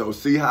 So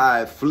see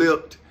how it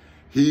flipped?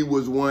 He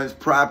was once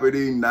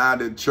property, now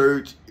the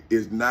church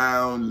is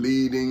now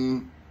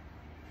leading.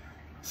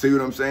 See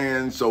what I'm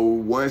saying? So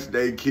once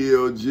they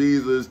killed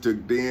Jesus to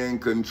then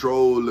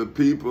control the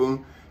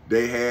people,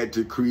 they had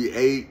to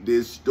create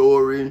this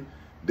story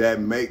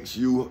that makes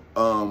you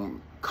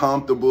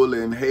comfortable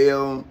in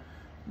hell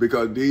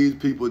because these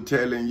people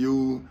telling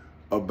you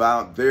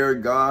about their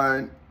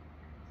God,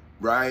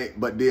 right?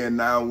 But then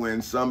now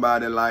when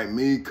somebody like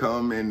me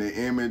come in the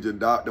image of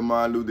Dr.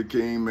 Martin Luther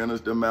King,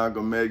 Minister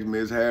Malcolm X,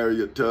 Miss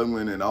Harriet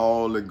Tubman, and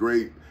all the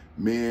great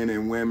men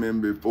and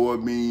women before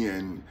me,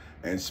 and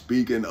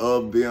speaking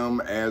of them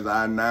as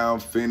I now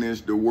finish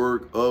the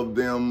work of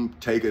them,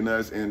 taking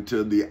us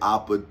into the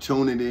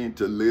opportunity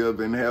to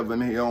live in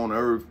heaven here on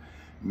earth,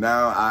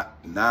 now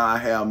I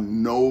have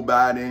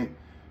nobody.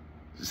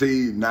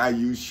 See, now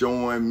you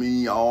showing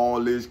me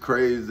all this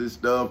crazy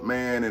stuff,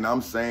 man, and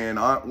I'm saying,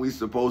 aren't we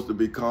supposed to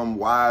become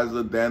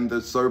wiser than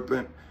the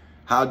serpent?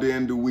 How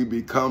then do we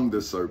become the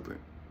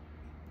serpent?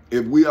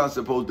 If we are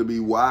supposed to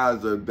be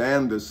wiser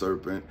than the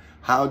serpent,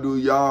 how do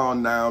y'all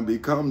now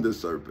become the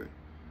serpent?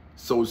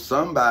 So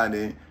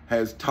somebody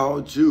has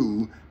taught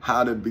you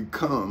how to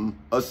become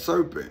a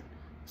serpent.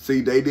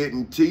 See, they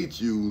didn't teach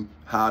you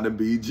how to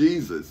be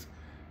Jesus.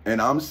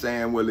 And I'm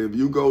saying, well, if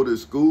you go to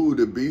school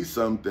to be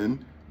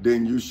something,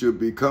 then you should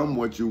become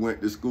what you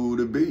went to school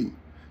to be.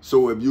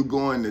 So if you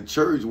going to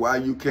church, why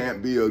you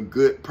can't be a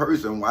good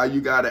person? Why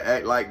you got to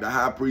act like the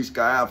high priest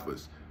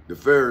Caiaphas, the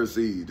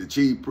Pharisees, the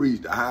chief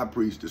priest, the high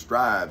priest, the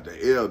scribes,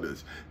 the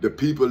elders, the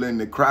people in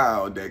the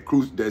crowd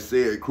that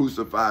said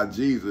crucify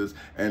Jesus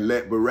and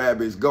let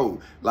Barabbas go?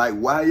 Like,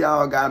 why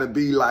y'all got to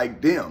be like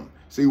them?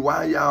 See,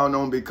 why y'all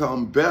don't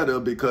become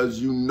better because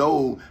you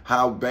know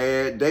how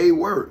bad they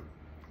were?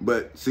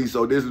 But see,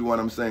 so this is what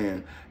I'm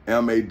saying.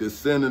 I'm a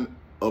descendant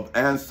of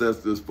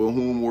ancestors for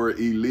whom were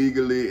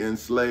illegally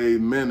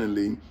enslaved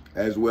mentally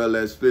as well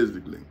as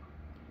physically.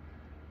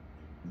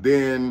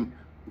 Then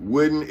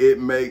wouldn't it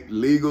make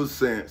legal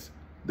sense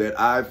that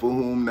I, for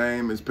whom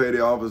name is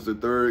Petty Officer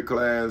 3rd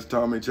Class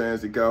Tommy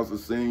Chancey Cowser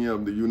Sr.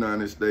 of the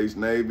United States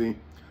Navy,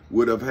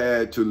 would have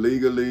had to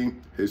legally,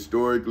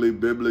 historically,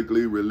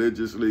 biblically,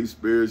 religiously,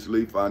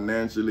 spiritually,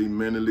 financially,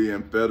 mentally,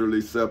 and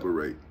federally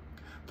separate,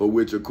 for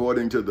which,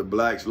 according to the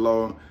Black's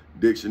Law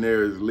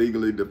Dictionary, is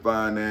legally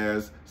defined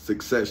as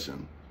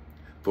succession,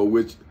 for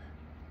which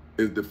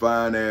is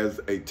defined as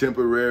a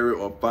temporary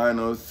or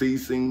final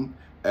ceasing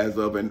as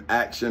of an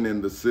action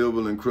in the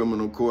civil and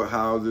criminal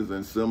courthouses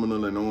in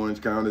Seminole and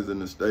Orange counties in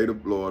the state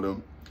of Florida,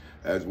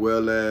 as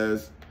well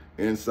as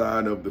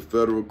inside of the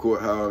federal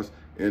courthouse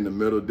in the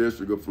Middle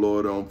District of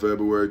Florida on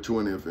February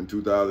 20th in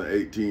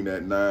 2018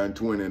 at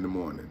 9:20 in the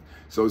morning.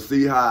 So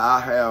see how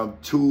I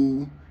have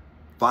two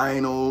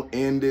final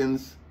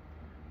endings?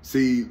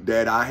 See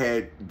that I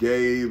had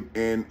gave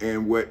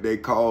in what they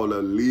call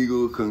a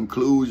legal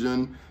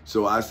conclusion.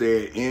 So I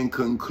said in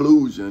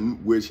conclusion,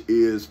 which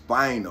is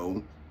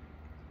final,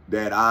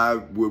 that I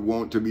would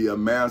want to be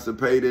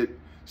emancipated.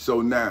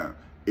 So now,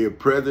 if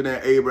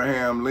President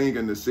Abraham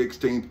Lincoln, the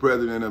 16th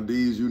president of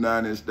these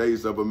United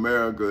States of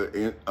America,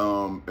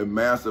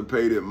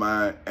 emancipated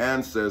my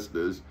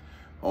ancestors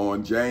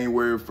on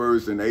January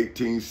 1st in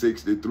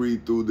 1863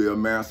 through the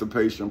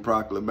Emancipation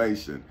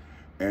Proclamation,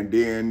 and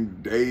then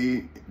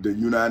the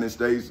United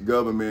States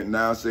government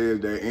now says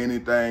that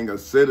anything a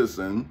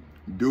citizen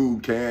do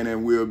can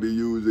and will be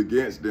used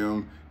against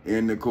them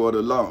in the court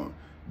of law.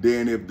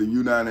 Then if the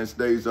United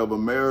States of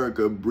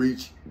America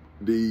breached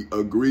the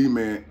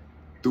agreement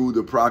through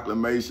the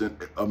proclamation,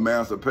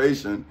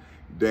 emancipation,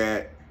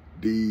 that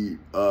the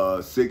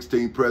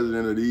 16th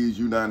president of these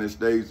United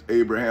States,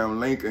 Abraham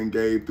Lincoln,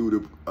 gave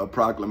through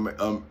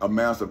the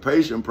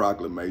Emancipation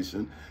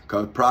Proclamation,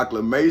 because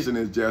proclamation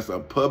is just a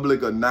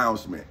public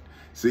announcement.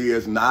 See,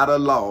 it's not a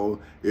law.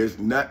 It's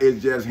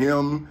just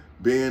him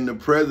being the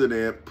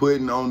president,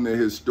 putting on the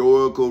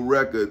historical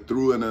record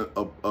through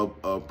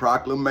a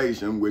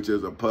proclamation, which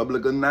is a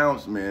public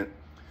announcement,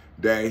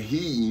 that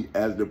he,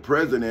 as the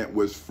president,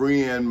 was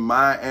freeing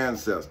my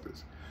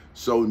ancestors.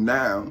 So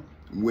now,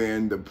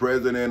 when the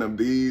president of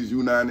these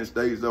United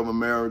States of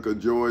America,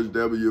 George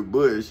W.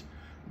 Bush,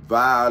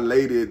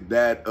 violated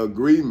that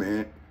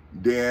agreement,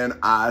 then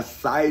I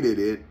cited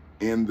it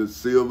in the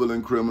civil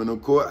and criminal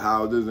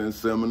courthouses in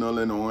Seminole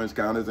and Orange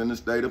counties in the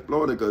state of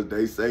Florida, because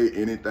they say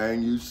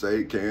anything you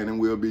say can and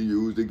will be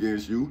used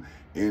against you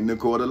in the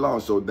court of law.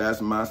 So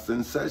that's my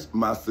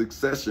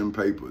succession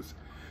papers.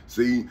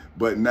 See,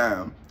 but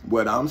now,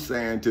 what I'm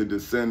saying to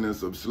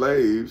descendants of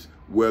slaves,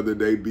 whether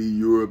they be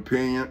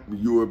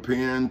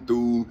European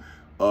through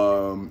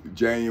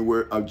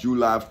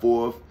July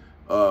 4th,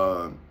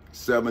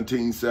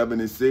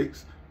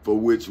 1776, for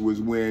which was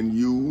when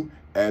you,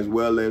 as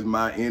well as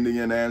my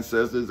Indian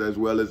ancestors, as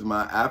well as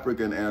my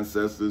African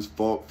ancestors,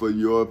 fought for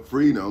your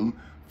freedom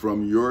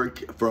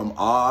from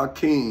our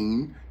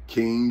king,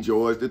 King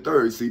George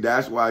III. See,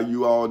 that's why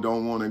you all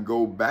don't want to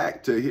go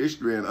back to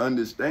history and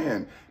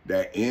understand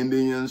that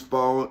Indians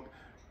fought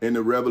in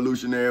the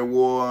Revolutionary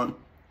War,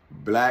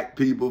 black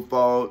people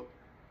fought,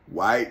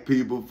 white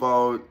people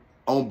fought,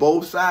 on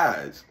both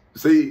sides.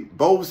 See,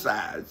 both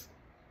sides.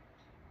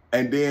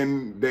 And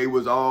then they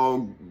was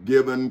all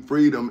given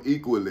freedom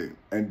equally.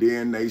 And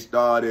then they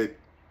started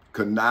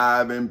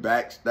conniving,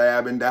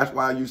 backstabbing. That's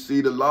why you see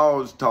the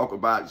laws talk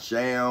about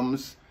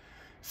shams.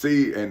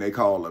 See, and they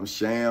call them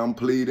sham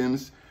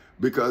pleadings.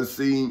 Because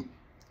see,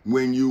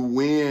 when you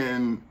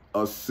win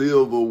a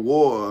civil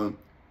war,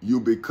 you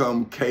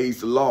become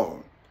case law.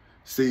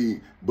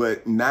 See,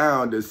 but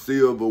now the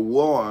Civil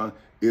War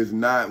is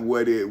not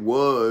what it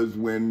was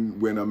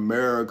when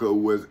America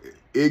was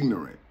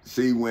ignorant.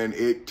 See, when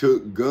it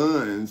took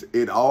guns,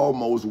 it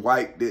almost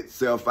wiped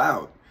itself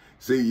out.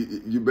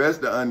 See, you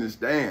best to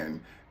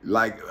understand,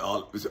 like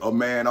almost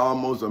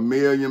 1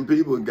 million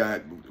people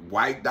got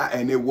wiped out,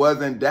 and it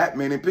wasn't that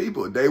many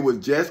people. They was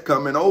just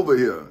coming over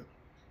here.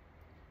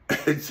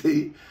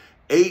 See,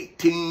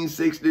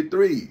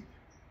 1863.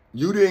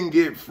 You didn't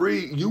get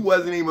free. You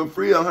wasn't even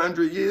free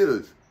 100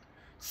 years.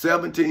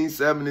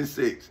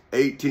 1776,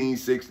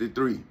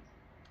 1863.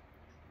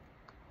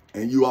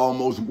 And you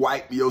almost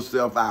wiped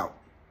yourself out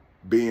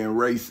being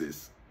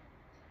racist,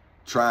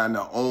 trying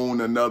to own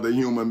another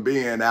human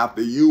being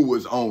after you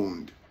was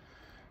owned.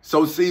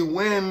 So see,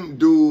 when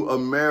do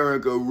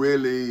America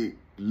really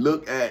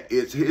look at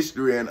its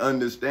history and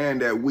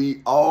understand that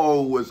we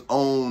all was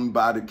owned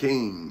by the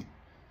king?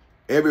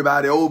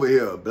 Everybody over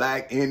here,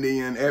 black,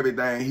 Indian,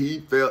 everything, he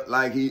felt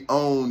like he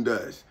owned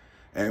us.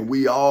 And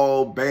we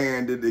all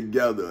banded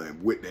together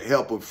with the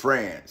help of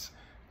France.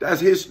 That's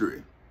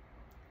history.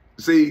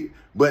 See,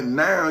 but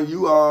now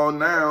y'all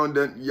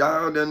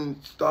done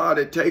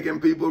started taking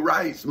people's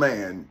rights,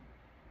 man.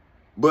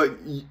 But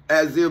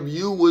as if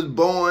you was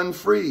born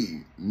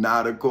free,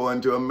 not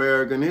according to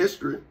American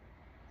history.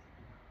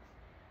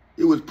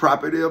 It was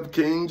property of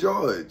King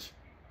George.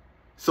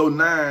 So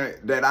now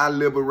that I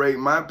liberate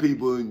my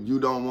people, you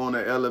don't want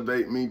to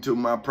elevate me to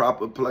my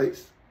proper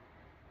place?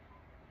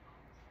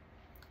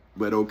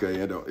 But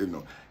okay,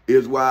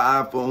 Is why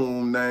I, for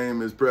whom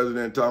name is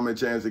President Tommy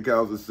Chancey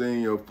Cowser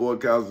Sr. of Fort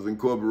Cowsers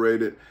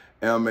Incorporated,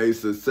 am a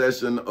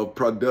cessation of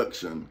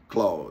production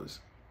clause.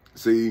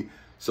 See,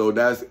 So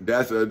that's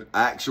an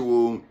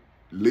actual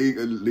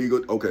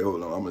legal. Okay,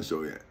 hold on. I'm gonna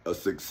show you a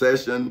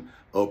succession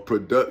of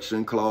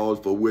production clause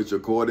for which,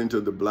 according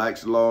to the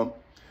Black's Law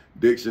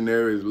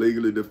Dictionary, is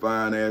legally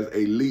defined as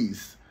a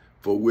lease,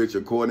 for which,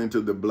 according to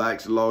the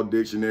Black's Law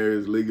Dictionary,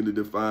 is legally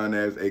defined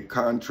as a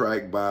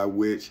contract by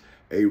which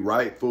a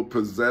rightful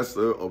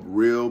possessor of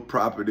real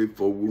property,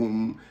 for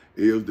whom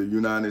is the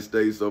United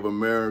States of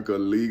America,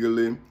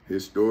 legally,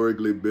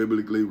 historically,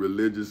 biblically,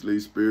 religiously,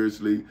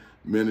 spiritually,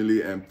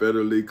 mentally, and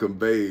federally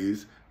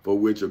conveys, for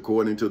which,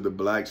 according to the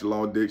Black's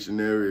Law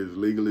Dictionary, is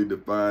legally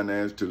defined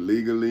as to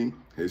legally,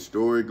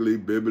 historically,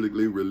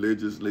 biblically,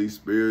 religiously,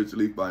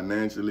 spiritually,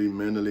 financially,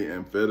 mentally,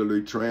 and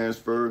federally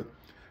transfer,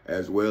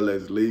 as well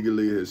as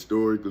legally,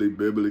 historically,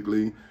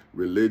 biblically,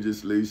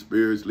 religiously,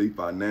 spiritually,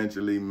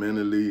 financially,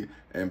 mentally,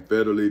 and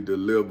federally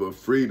deliver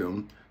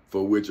freedom,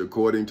 for which,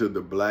 according to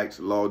the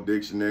Black's Law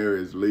Dictionary,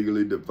 is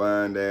legally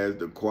defined as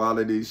the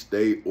quality,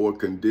 state, or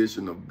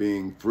condition of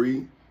being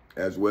free,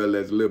 as well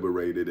as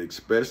liberated,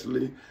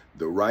 especially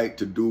the right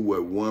to do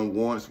what one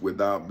wants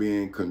without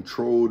being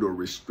controlled or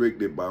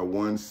restricted by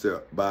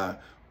oneself, by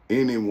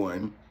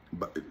anyone.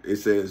 It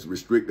says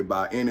restricted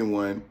by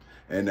anyone.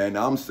 And then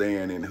I'm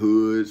saying in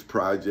hoods,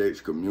 projects,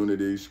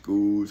 communities,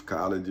 schools,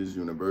 colleges,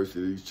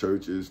 universities,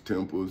 churches,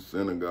 temples,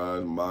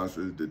 synagogues,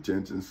 mosques,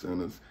 detention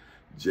centers,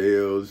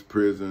 jails,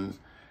 prisons,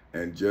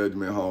 and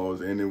judgment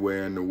halls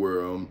anywhere in the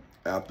world,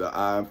 after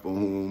I, for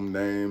whom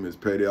name is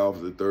Petty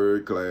Officer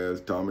 3rd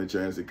Class Tommy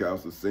Chancey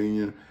Castle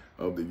Sr.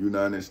 of the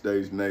United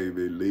States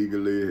Navy,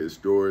 legally,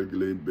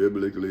 historically,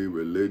 biblically,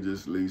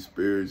 religiously,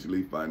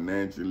 spiritually,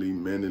 financially,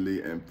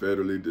 mentally, and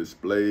federally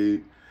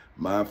displayed.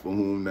 My, for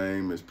whom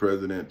name is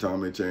President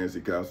Tommy Chancey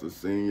Castle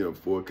Sr. of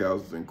Fort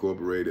Castles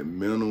Incorporated,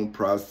 mental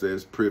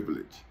process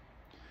privilege,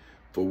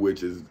 for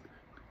which,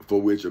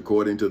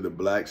 according to the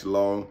Black's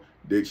Law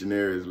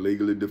Dictionary, is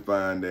legally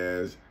defined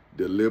as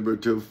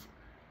deliberative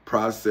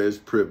process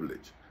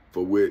privilege,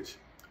 for which,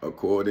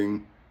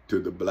 according to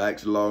the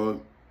Black's Law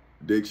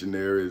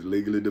Dictionary, is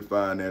legally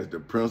defined as the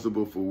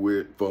principle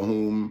for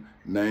whom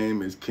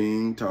name is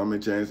King Tommy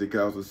Chancey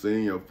Castle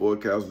Sr. of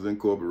Fort Castles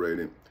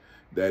Incorporated,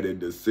 that a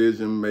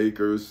decision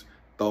maker's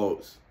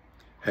thoughts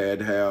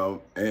and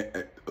how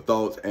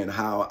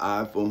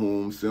I, for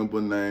whom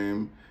simple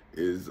name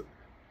is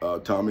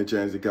Tommy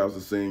Chancey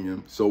Castle Sr.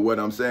 So what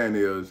I'm saying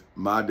is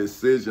my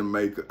decision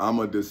maker, I'm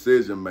a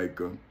decision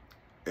maker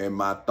and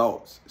my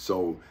thoughts.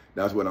 So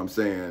that's what I'm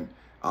saying.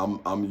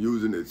 I'm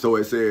using it. So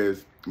it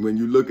says, when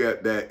you look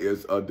at that,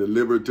 it's a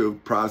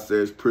deliberative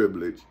process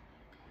privilege.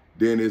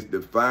 Then it's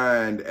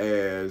defined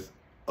as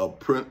a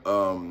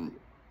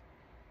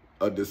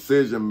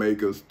decision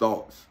maker's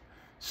thoughts.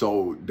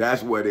 So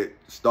that's what it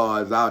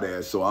starts out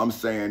as. So I'm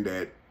saying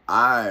that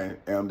I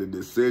am the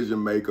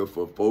decision maker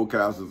for Fort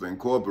Castles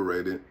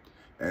Incorporated,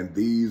 and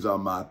these are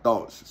my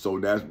thoughts. So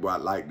that's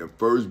what, like, the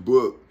first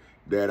book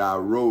that I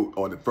wrote,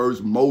 or the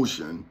first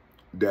motion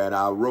that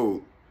I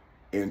wrote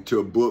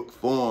into book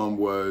form,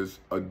 was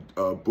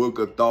a book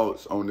of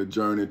thoughts on the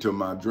journey to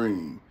my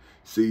dream.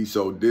 See,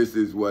 so this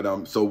is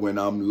what so when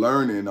I'm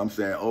learning, I'm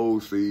saying, oh,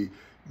 see,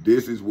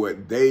 this is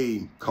what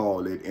they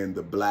call it in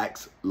the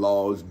Black's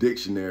Laws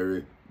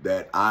Dictionary,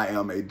 that I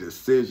am a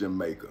decision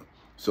maker.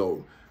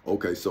 So,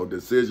 okay, so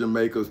decision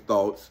maker's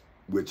thoughts,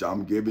 which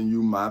I'm giving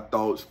you my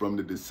thoughts from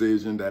the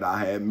decision that I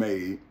had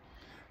made,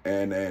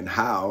 and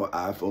how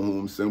I, for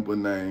whom simple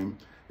name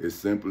is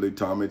simply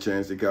Tommy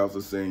Chancey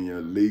Castle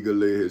Sr.,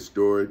 legally,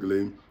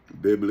 historically,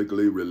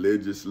 biblically,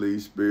 religiously,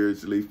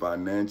 spiritually,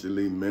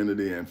 financially,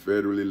 mentally, and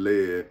federally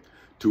led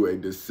to a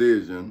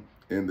decision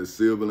in the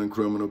civil and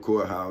criminal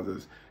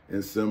courthouses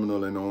in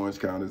Seminole and Orange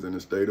counties in the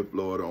state of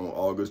Florida on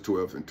August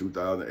 12th in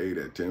 2008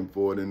 at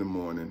 10:40 in the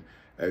morning,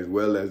 as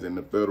well as in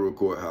the federal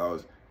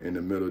courthouse in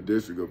the Middle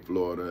District of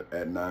Florida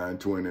at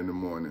 9:20 in the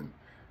morning.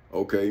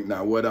 Okay,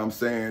 now what I'm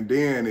saying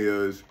then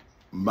is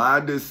my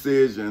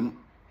decision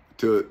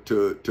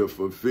to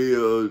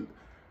fulfill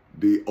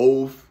the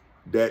oath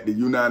that the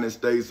United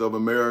States of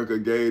America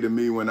gave to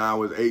me when I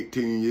was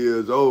 18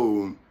 years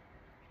old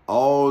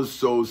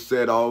also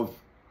set off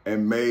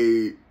and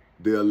made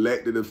the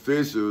elected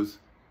officials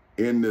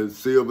in the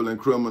civil and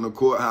criminal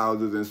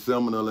courthouses in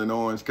Seminole and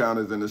Orange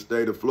counties in the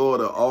state of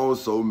Florida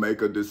also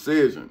make a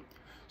decision.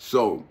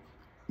 So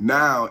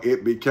now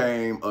it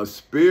became a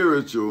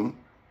spiritual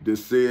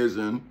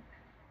decision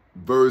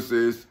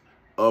versus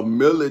a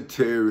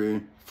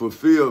military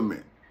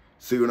fulfillment.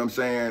 See what I'm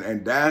saying?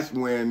 And that's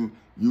when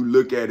you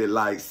look at it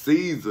like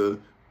Caesar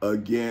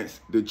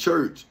against the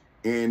church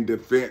in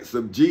defense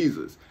of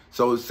Jesus.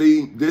 So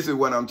see, this is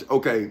what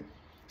okay,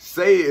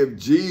 say if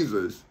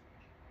Jesus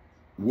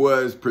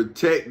was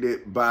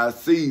protected by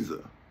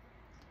Caesar,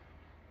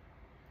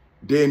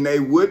 then they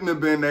wouldn't have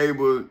been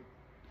able,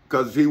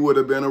 because he would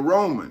have been a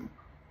Roman,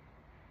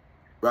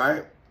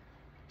 right?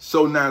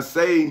 So now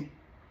say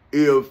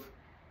if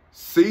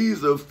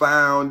Caesar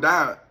found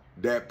out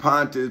that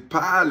Pontius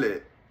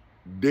Pilate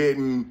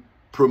didn't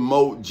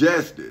promote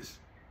justice,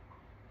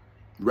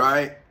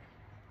 right?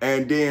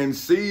 and then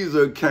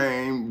Caesar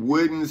came,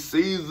 wouldn't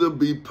Caesar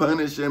be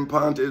punishing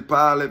Pontius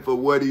Pilate for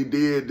what he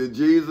did to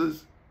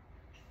Jesus?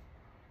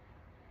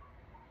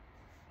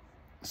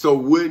 So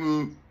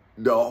wouldn't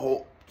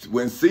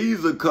when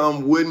Caesar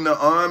come, wouldn't the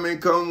army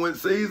come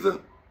with Caesar?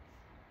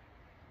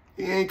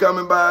 He ain't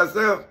coming by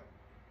himself.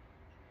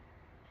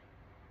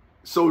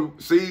 So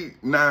see,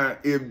 now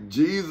if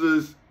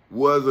Jesus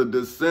was a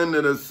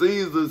descendant of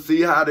Caesar,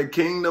 see how the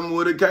kingdom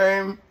would have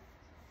came?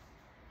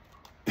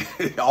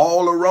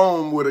 All of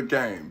Rome would have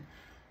came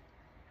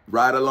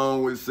right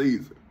along with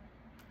Caesar.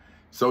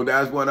 So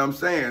that's what I'm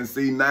saying.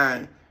 See,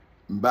 now,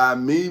 by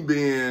me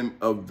being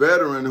a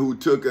veteran who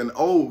took an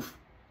oath,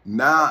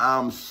 now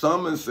I'm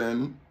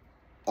summoning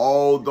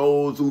all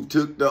those who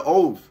took the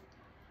oath.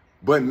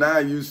 But now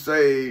you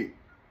say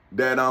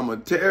that I'm a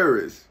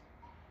terrorist.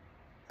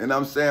 And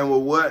I'm saying,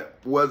 well, what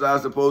was I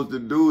supposed to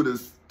do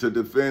to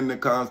defend the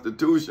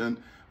Constitution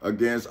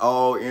against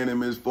all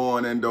enemies,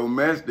 foreign and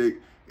domestic,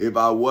 if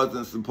I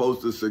wasn't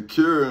supposed to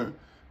secure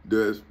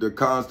the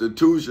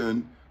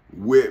Constitution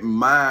with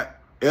my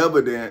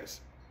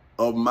evidence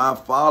of my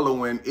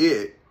following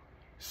it?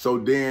 So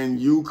then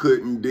you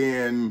couldn't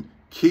then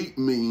keep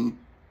me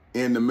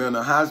in the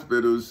mental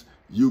hospitals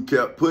you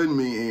kept putting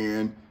me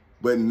in,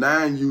 but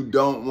now you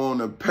don't want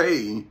to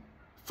pay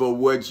for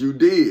what you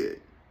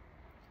did.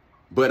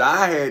 But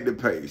I had to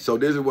pay. So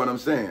this is what I'm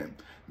saying.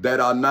 That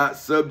are not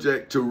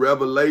subject to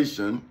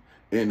revelation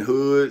in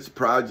hoods,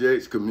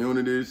 projects,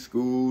 communities,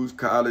 schools,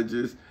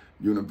 colleges,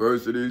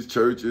 universities,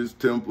 churches,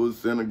 temples,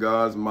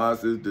 synagogues,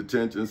 mosques,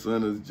 detention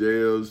centers,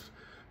 jails,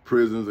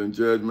 prisons, and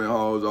judgment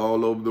halls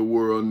all over the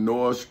world,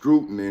 nor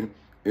scrutiny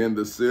in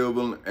the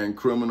civil and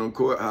criminal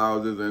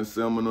courthouses in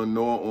Seminole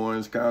nor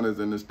Orange counties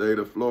in the state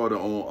of Florida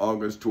on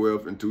August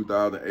 12th in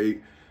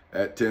 2008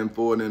 at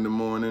 10:40 in the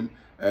morning,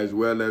 as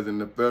well as in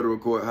the federal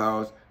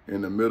courthouse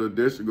in the Middle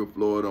District of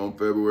Florida on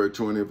February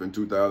 20th in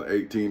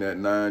 2018 at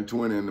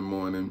 9:20 in the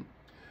morning.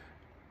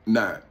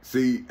 Now,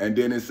 see, and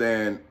then it's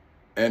saying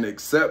an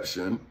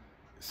exception.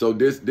 So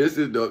this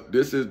is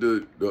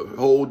the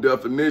whole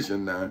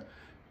definition now.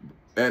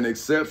 An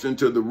exception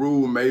to the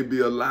rule may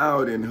be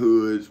allowed in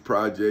hoods,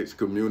 projects,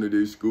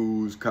 communities,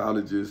 schools,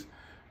 colleges,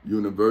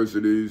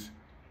 universities.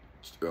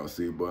 Oh,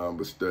 see, boy,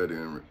 I'm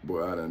studying.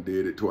 Boy, I done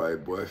did it twice,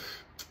 boy.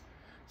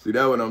 See,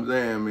 that's what I'm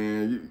saying,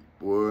 man.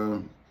 Boy,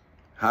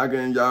 how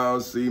can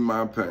y'all see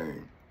my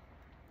pain?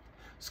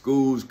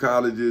 Schools,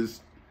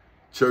 colleges,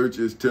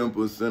 churches,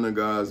 temples,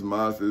 synagogues,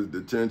 mosques,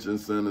 detention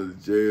centers,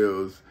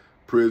 jails,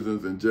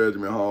 prisons, and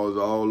judgment halls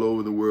all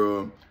over the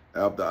world,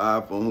 after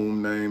I, for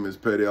whom name is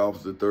Petty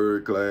Officer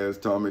 3rd Class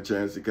Tommy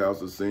Chancey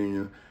Council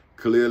Sr.,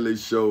 clearly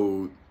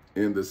showed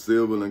in the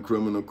civil and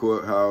criminal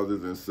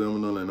courthouses in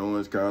Seminole and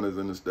Orange counties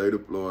in the state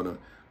of Florida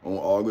on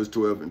August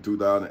 12th in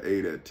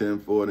 2008 at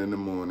 10:40 in the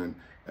morning,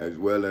 as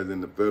well as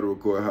in the federal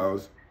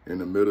courthouse in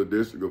the Middle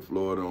District of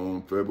Florida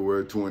on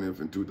February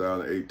 20th in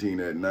 2018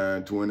 at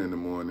 9:20 in the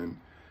morning,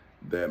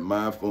 that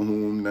my for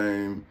whom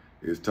name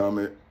is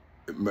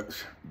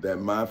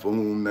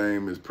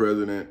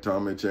President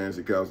Tommy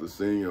Chancey Council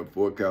Sr. of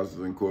Four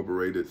Councils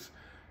Incorporated.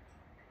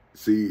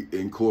 See,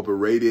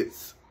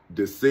 Incorporated's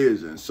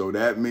decision. So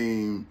that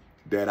means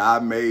that I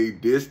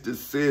made this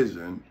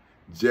decision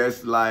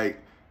just like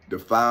the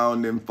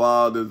founding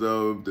fathers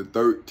of the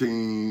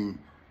 13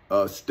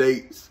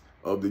 states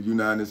of the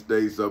United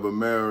States of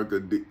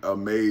America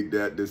made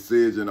that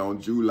decision on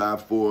July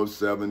 4th,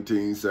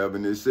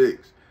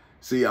 1776.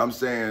 See, I'm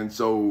saying,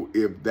 so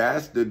if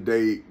that's the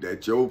date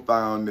that your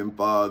founding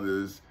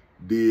fathers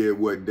did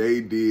what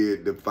they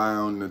did to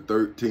found the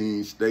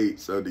 13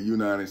 states of the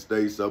United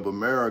States of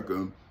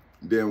America,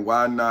 then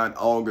why not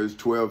August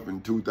 12th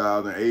in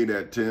 2008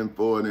 at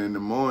 10:40 in the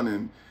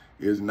morning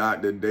is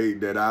not the date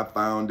that I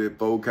founded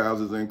Four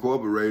Councils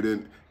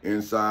Incorporated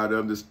inside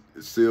of the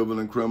civil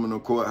and criminal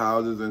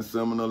courthouses in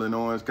Seminole and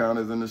Orange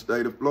counties in the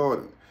state of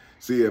Florida.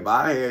 See, if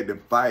I had to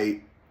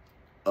fight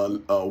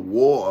a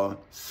war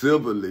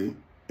civilly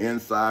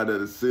inside of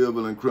the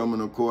civil and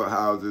criminal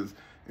courthouses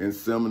in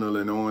Seminole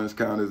and Orange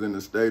counties in the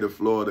state of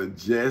Florida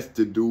just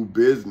to do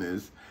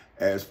business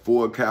as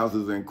Four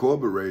Councils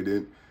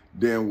Incorporated,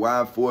 then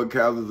why Four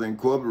Councils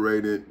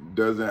Incorporated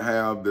doesn't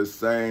have the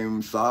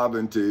same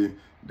sovereignty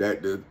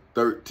that the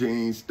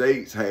 13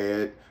 states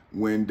had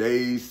when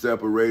they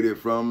separated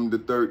from the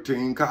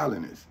 13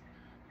 colonies?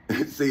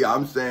 See,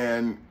 I'm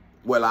saying,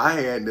 well, I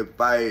had to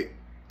fight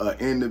an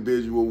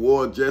individual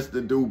war just to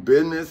do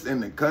business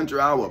in the country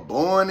I was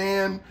born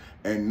in,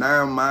 and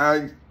now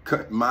my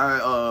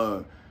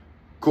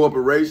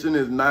corporation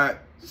is not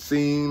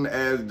seen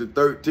as the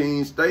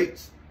 13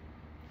 states.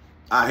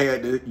 I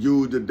had to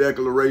use the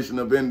Declaration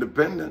of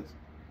Independence.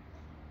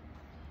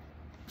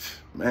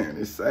 Man,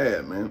 it's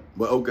sad, man.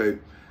 But okay,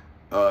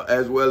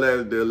 as well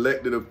as the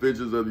elected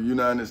officials of the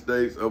United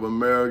States of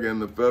America and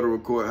the federal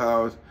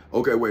courthouse.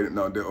 Okay, wait,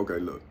 no, okay,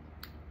 look.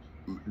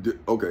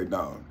 Okay,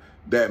 no.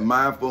 That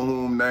my for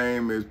whom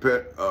name is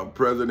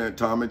President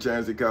Tommy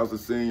Chancey Council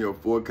Sr. of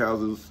Four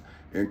Councils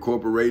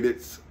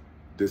Incorporated's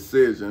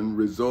decision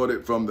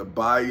resulted from the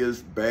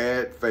biased,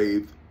 bad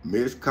faith,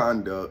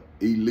 misconduct,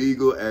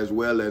 illegal as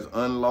well as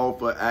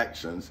unlawful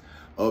actions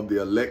of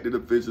the elected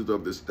officials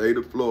of the state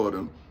of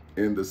Florida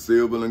in the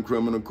civil and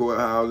criminal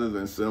courthouses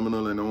in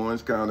Seminole and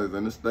Orange counties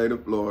in the state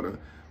of Florida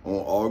on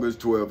August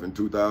 12th in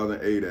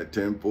 2008 at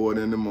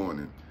 10:40 in the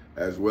morning,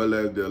 as well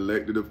as the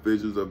elected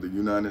officials of the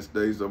United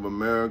States of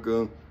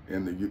America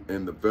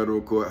in the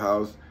federal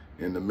courthouse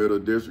in the Middle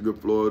District of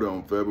Florida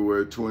on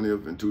February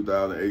 20th in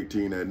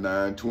 2018 at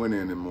 9:20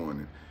 in the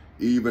morning,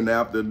 even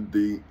after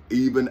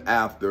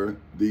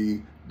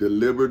the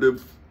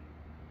deliberative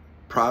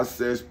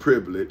process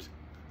privilege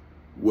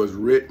was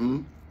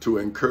written to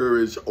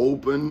encourage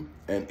open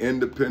and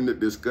independent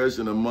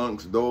discussion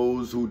amongst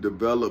those who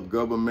develop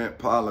government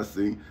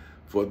policy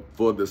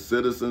for the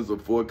citizens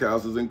of Four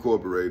Castles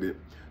Incorporated,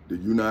 the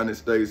United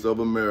States of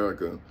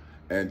America,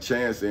 and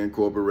Chance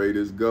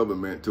Incorporated's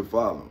government to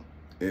follow.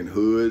 In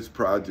hoods,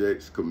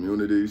 projects,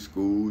 communities,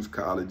 schools,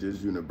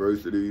 colleges,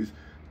 universities,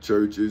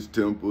 churches,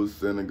 temples,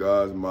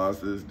 synagogues,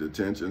 mosques,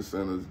 detention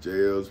centers,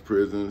 jails,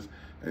 prisons,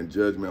 and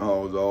judgment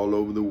halls all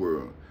over the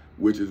world,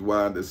 which is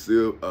why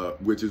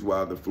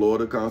the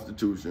Florida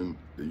Constitution,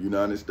 the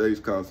United States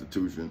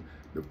Constitution,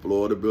 the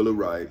Florida Bill of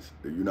Rights,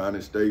 the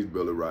United States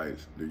Bill of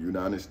Rights, the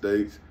United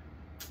States,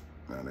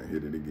 I done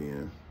hit it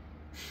again.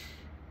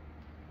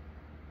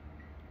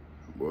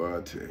 Boy,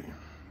 I tell you.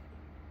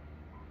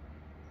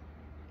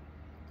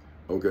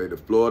 Okay, the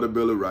Florida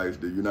Bill of Rights,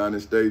 the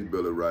United States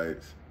Bill of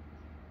Rights,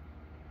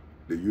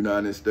 the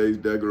United States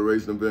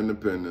Declaration of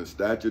Independence,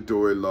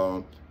 statutory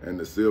law, and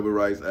the Civil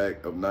Rights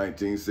Act of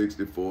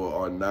 1964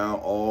 are now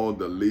all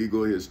the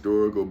legal,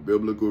 historical,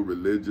 biblical,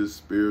 religious,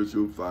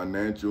 spiritual,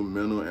 financial,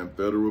 mental, and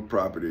federal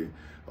property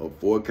of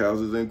Four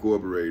Castles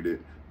Incorporated,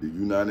 the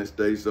United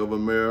States of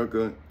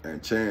America,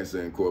 and Chance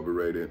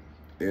Incorporated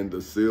in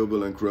the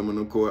civil and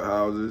criminal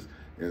courthouses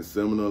in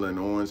Seminole and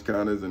Orange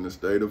counties in the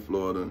state of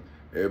Florida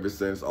ever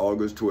since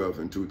August 12th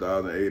in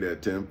 2008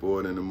 at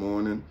 10:40 in the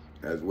morning,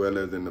 as well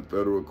as in the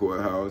federal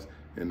courthouse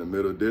in the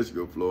Middle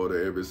District of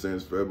Florida ever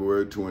since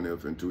February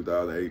 20th in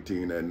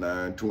 2018 at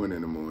 9:20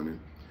 in the morning,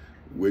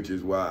 which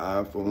is why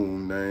I, for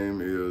whom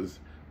name is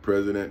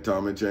President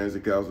Tommy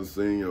Chancey Castle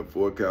Sr. of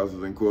Four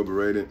Castles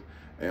Incorporated,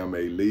 am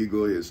a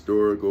legal,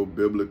 historical,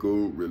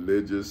 biblical,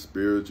 religious,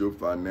 spiritual,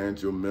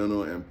 financial,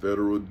 mental, and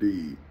federal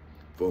deed,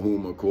 for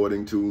whom,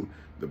 according to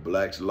the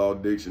Black's Law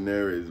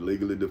Dictionary, is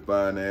legally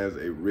defined as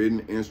a written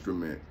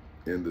instrument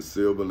in the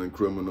civil and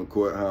criminal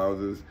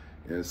courthouses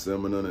in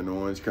Seminole and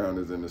Orange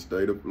counties in the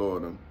state of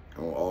Florida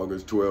on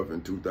August 12th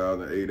in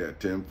 2008 at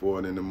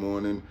 10:40 in the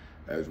morning,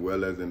 as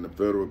well as in the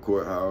federal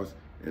courthouse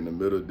in the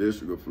Middle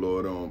District of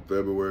Florida on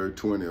February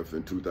 20th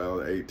in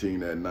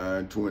 2018 at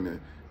 9:20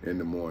 in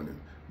the morning,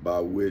 by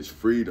which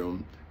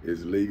freedom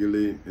is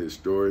legally,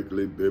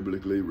 historically,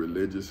 biblically,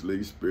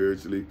 religiously,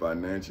 spiritually,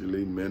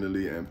 financially,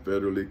 mentally, and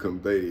federally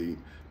conveyed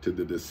to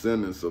the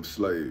descendants of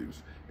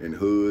slaves in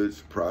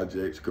hoods,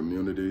 projects,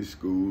 communities,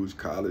 schools,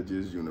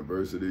 colleges,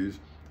 universities,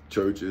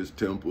 churches,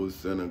 temples,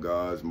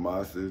 synagogues,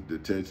 mosques,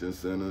 detention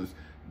centers,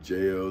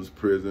 jails,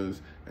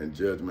 prisons, and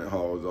judgment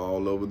halls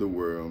all over the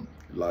world,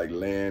 like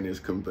land is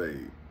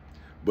conveyed.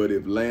 But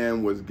if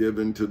land was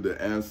given to the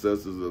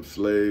ancestors of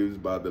slaves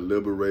by the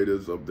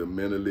liberators of the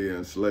mentally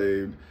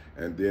enslaved,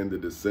 and then the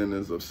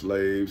descendants of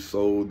slaves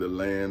sold the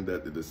land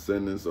that the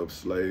descendants of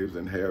slaves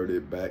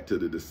inherited back to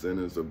the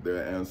descendants of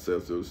their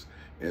ancestors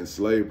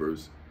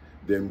enslavers,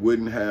 then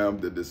wouldn't have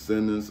the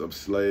descendants of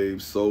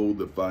slaves sold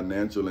the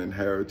financial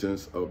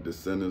inheritance of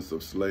descendants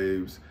of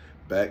slaves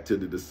back to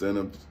the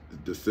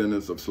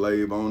descendants of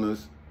slave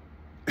owners?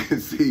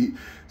 See,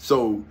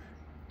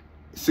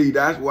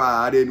 that's why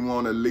I didn't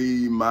want to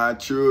leave my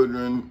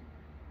children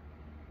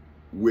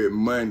with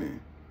money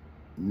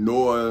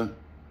nor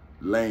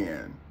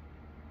land.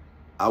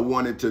 I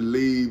wanted to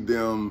leave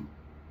them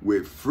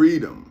with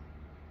freedom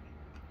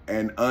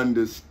and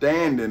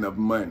understanding of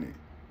money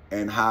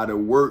and how to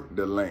work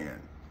the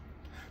land.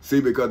 See,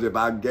 because if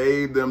I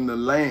gave them the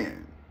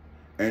land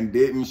and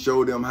didn't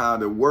show them how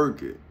to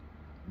work it,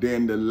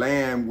 then the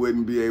land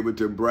wouldn't be able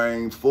to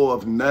bring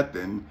forth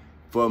nothing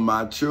for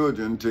my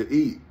children to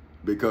eat,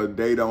 because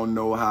they don't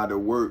know how to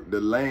work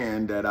the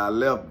land that I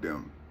left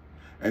them.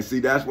 And see,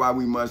 that's why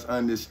we must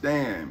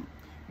understand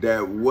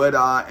that what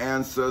our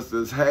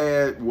ancestors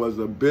had was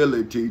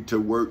ability to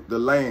work the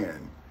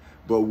land.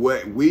 But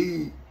what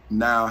we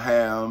now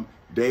have,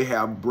 they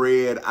have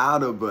bred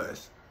out of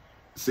us.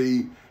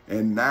 See,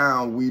 and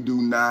now we do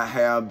not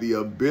have the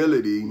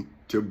ability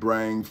to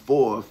bring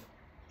forth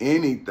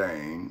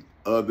anything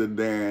other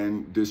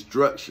than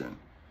destruction.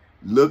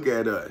 Look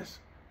at us.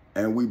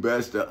 And we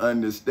best to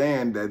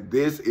understand that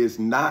this is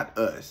not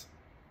us,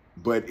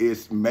 but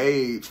it's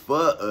made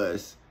for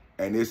us,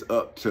 and it's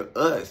up to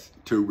us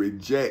to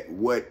reject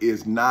what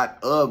is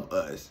not of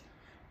us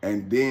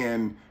and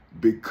then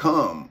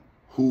become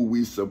who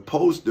we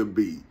supposed to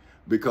be,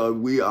 because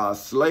we are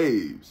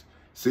slaves.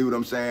 See what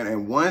I'm saying?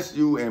 And once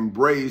you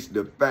embrace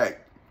the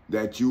fact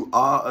that you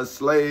are a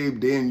slave,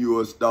 then you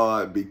will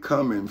start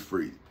becoming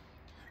free.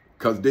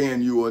 Because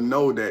then you will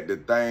know that the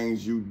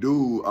things you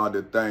do are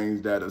the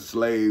things that a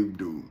slave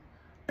do.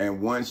 And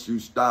once you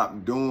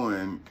stop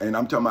doing, and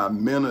I'm talking about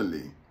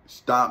mentally,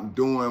 stop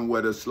doing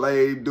what a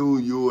slave do,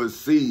 you will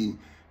see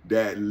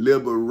that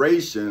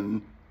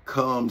liberation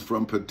comes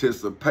from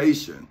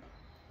participation.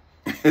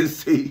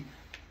 See,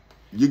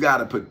 you got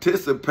to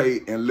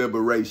participate in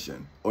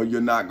liberation or you're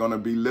not going to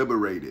be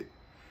liberated.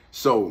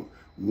 So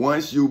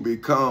once you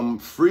become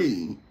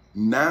free,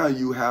 now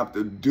you have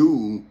to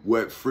do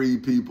what free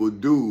people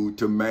do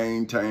to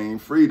maintain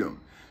freedom.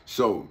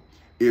 So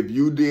if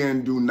you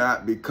then do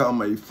not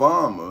become a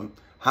farmer,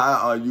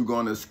 how are you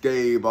going to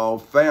stave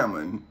off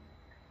famine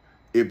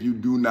if you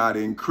do not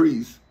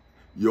increase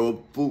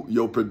your food,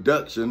 your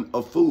production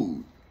of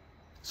food?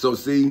 So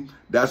see,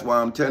 that's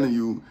why I'm telling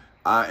you,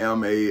 I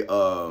am a,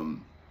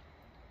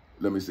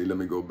 let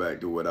me go back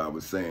to what I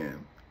was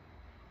saying.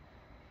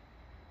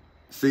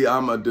 See,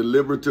 I'm a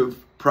deliberative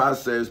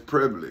process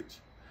privilege.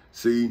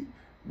 See,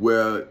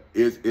 where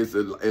it's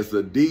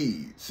a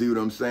deed. See what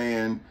I'm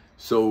saying?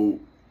 So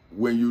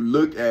when you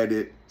look at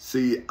it,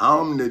 see,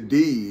 I'm the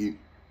deed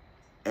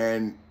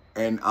and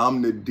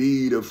I'm the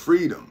deed of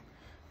freedom.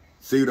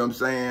 See what I'm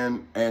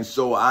saying? And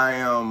so I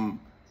am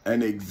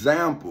an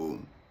example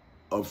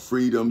of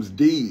freedom's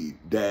deed,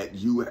 that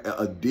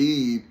a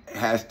deed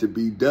has to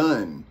be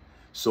done.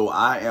 So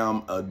I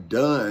am a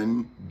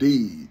done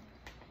deed.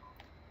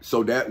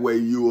 So that way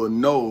you will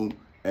know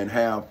and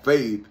have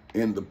faith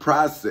in the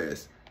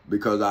process,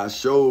 because I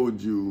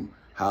showed you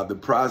how the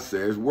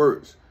process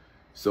works.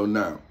 So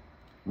now,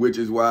 which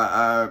is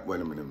why wait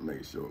a minute,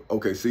 make sure.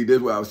 Okay, see, this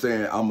is what I was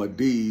saying. I'm a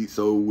deed,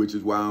 so which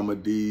is why I'm a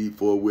deed,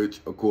 for which,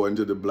 according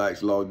to the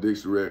Black's Law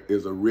Dictionary,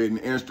 is a written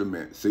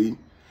instrument. See?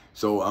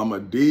 So I'm a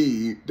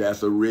deed,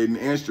 that's a written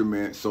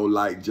instrument. So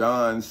like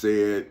John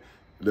said,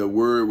 the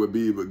word would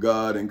be with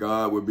God and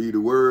God would be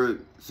the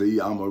word. See,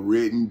 I'm a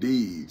written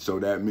deed. So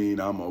that means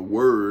I'm a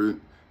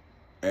word.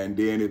 And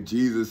then if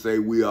Jesus say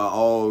we are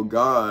all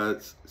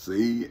gods,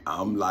 see,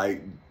 I'm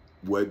like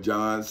what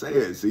John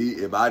said. See,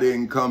 if I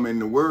didn't come in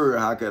the word,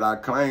 how could I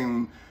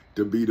claim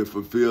to be the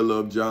fulfiller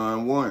of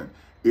John 1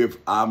 if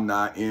I'm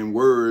not in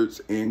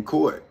words in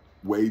court,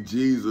 way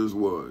Jesus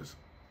was?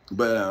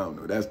 But I don't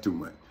know, that's too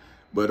much.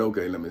 But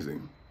okay, let me see.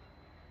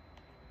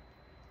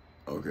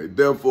 Okay,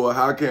 therefore,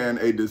 how can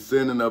a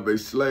descendant of a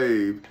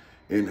slave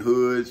in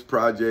hoods,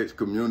 projects,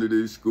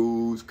 communities,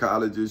 schools,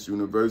 colleges,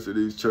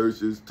 universities,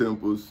 churches,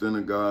 temples,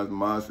 synagogues,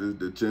 mosques,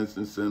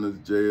 detention centers,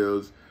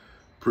 jails,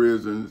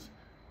 prisons,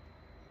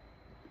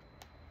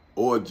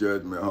 or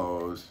judgment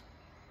halls?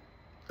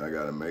 I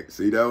gotta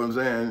see that what I'm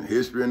saying?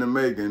 History in the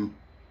making.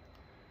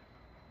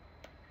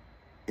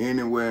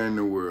 Anywhere in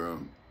the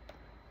world.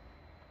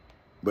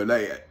 But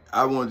like,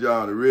 I want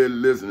y'all to really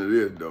listen to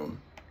this though.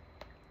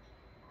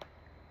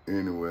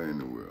 Anywhere in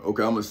the world.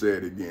 Okay, I'm gonna say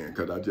it again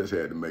because I just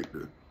had to make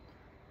the.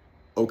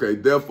 Okay,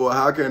 therefore,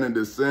 how can a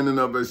descendant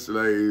of a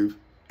slave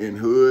in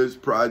hoods,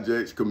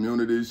 projects,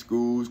 communities,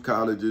 schools,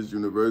 colleges,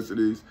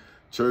 universities,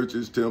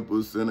 churches,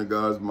 temples,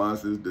 synagogues,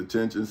 mosques,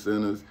 detention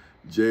centers,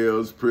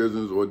 jails,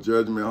 prisons, or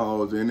judgment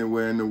halls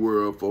anywhere in the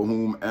world for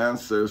whom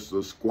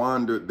ancestors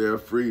squandered their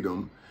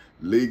freedom,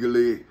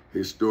 legally,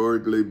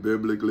 historically,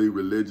 biblically,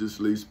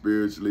 religiously,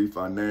 spiritually,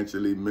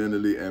 financially,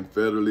 mentally, and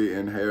federally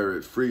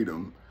inherit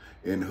freedom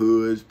in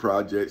hoods,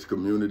 projects,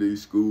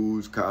 communities,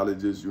 schools,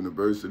 colleges,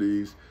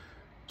 universities,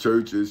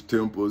 churches,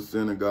 temples,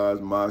 synagogues,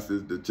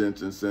 mosques,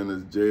 detention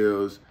centers,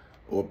 jails,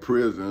 or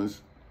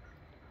prisons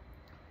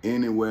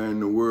anywhere in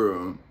the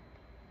world.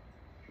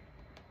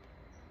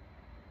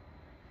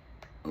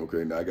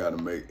 Okay, now I gotta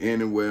make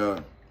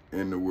anywhere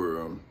in the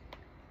world.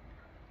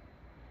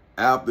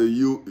 After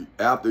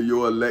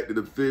your elected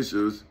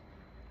officials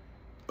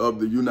of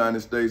the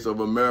United States of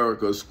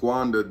America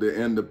squandered the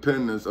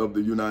independence of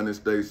the United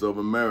States of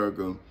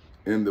America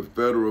in the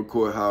federal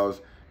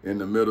courthouse in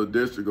the Middle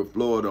District of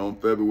Florida on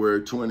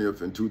February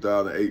 20th in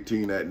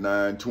 2018 at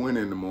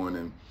 9:20 in the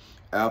morning,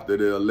 after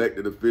the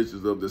elected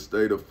officials of the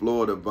state of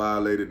Florida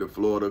violated the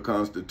Florida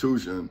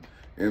Constitution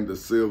in the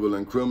civil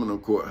and criminal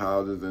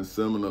courthouses in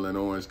Seminole and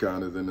Orange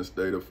counties in the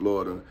state of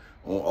Florida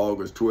on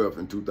August 12th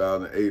in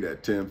 2008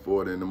 at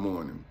 10:40 in the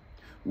morning,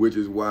 which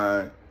is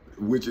what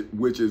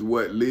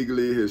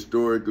legally,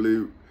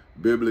 historically,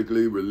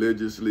 biblically,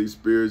 religiously,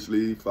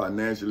 spiritually,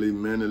 financially,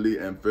 mentally,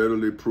 and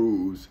federally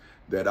proves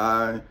that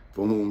I,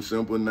 for whom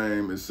simple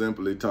name is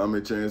simply Tommy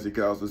Chancey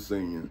Castle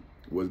Sr.,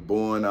 was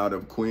born out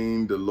of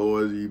Queen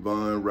Dolores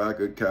Yvonne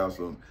Rackett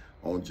Castle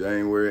on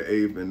January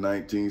 8th in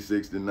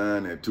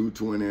 1969 at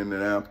 2:20 in the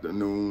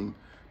afternoon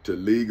to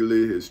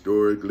legally,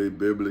 historically,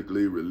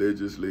 biblically,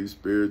 religiously,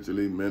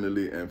 spiritually,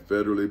 mentally, and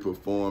federally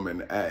perform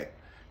an act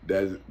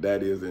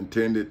that is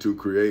intended to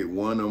create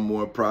one or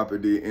more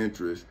property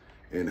interests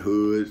in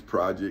hoods,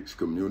 projects,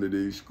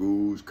 communities,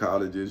 schools,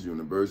 colleges,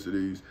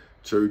 universities,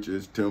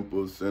 churches,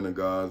 temples,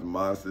 synagogues,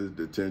 mosques,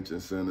 detention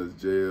centers,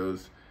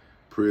 jails,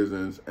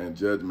 prisons, and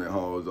judgment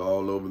halls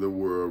all over the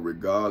world,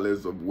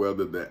 regardless of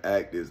whether the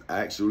act is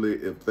actually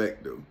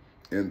effective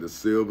in the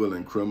civil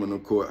and criminal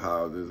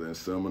courthouses in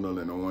Seminole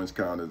and Orange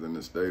counties in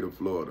the state of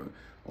Florida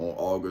on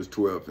August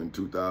 12th in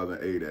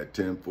 2008 at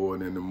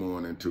 10:40 in the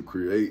morning to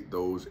create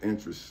those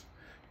interests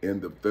in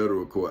the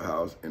federal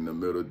courthouse in the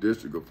Middle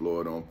District of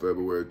Florida on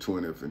February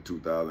 20th in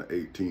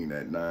 2018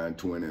 at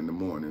 9:20 in the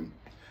morning,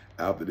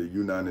 after the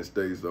United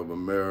States of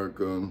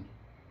America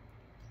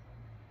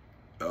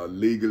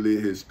legally,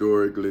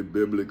 historically,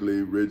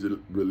 biblically,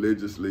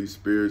 religiously,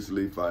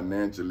 spiritually,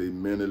 financially,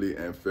 mentally,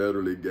 and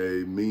federally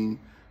gave me,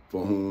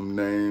 for whom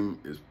name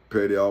is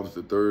Petty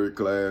Officer 3rd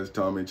Class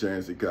Tommy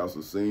Chancey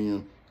Castle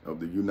Sr. of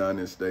the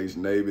United States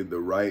Navy, the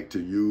right to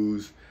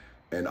use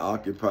and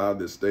occupy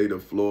the state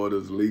of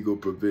Florida's legal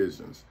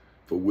provisions,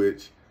 for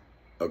which,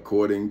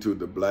 according to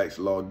the Black's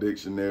Law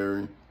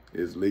Dictionary,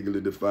 is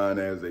legally defined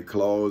as a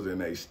clause in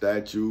a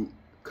statute,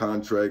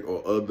 contract,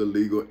 or other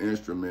legal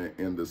instrument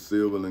in the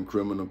civil and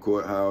criminal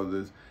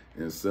courthouses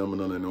in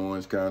Seminole and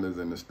Orange counties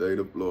in the state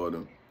of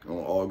Florida on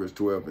August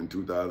 12th in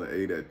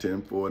 2008 at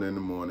 10:40 in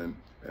the morning,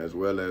 as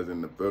well as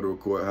in the federal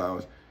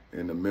courthouse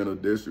in the Middle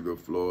District of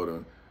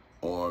Florida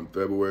on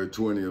February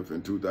 20th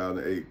in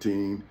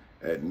 2018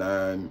 at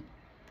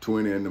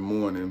 9:20 in the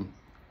morning,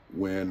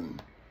 when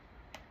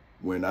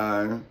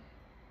I'm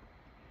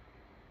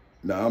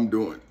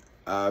doing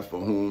I, for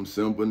whom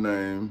simple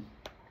name,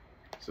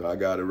 so I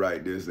got to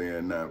write this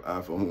in now. I,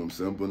 for whom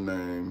simple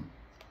name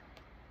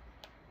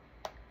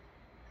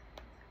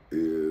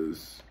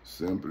is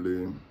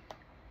simply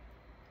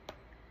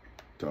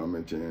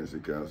Tommy Chancey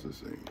Castle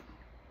Sr.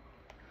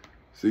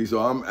 See, so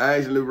I'm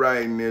actually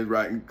writing this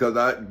right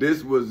because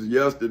this was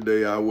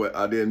yesterday.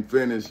 I didn't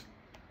finish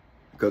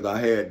because I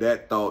had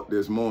that thought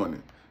this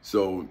morning.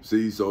 So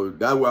see, so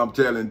that's what I'm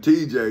telling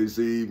TJ.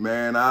 See,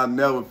 man, I'll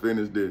never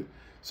finish this.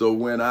 So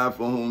when I,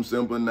 for whom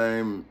simple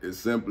name is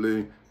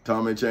simply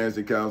Tommy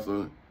Chancey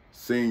Castle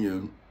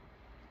Sr.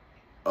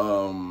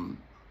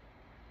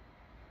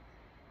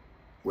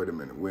 Wait a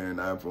minute. When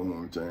I, for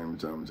whom Tommy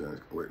Chancey.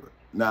 Wait.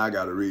 Now I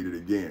got to read it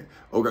again.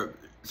 Okay.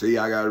 See,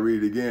 I got to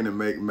read it again and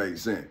make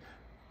sense.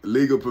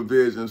 Legal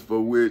provisions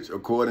for which,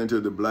 according to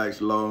the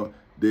Black's Law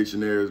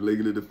Dictionary, is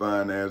legally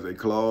defined as a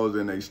clause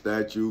in a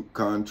statute,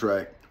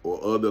 contract,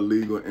 or other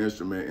legal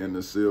instrument in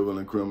the civil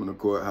and criminal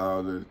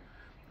courthouses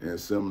in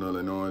Seminole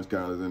and Orange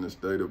counties in the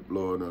state of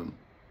Florida.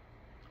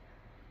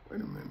 Wait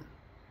a minute.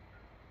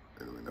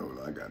 Hold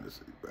on, I got to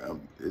see.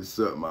 It's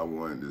something I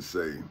wanted to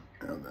say.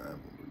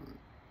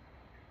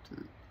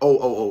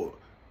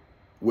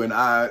 When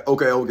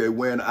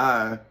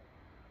I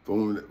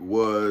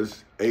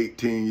was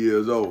 18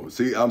 years old.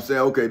 See, I'm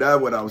saying, okay,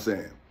 that's what I'm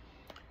saying.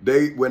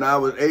 When I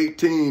was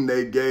 18,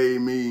 they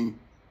gave me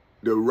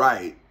the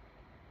right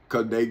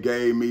because they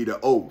gave me the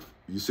oath.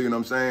 You see what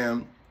I'm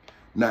saying?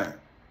 Now,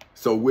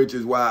 so which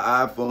is why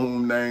I, for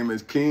whom name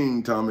is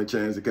King Tommy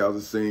Chancey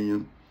Castle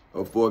Sr.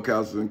 of Fort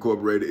Castle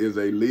Incorporated, is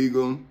a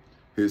legal,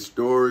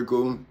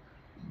 historical,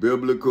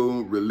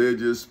 biblical,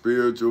 religious,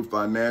 spiritual,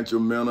 financial,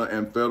 mental,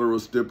 and federal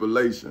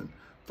stipulation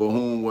for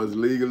whom was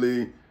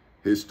legally,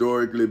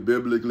 historically,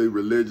 biblically,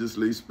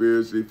 religiously,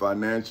 spiritually,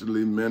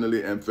 financially,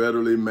 mentally, and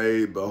federally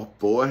made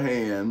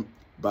beforehand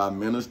by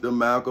Minister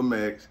Malcolm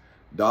X,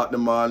 Dr.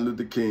 Martin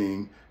Luther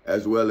King,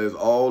 as well as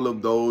all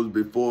of those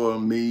before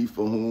me,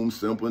 for whom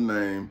simple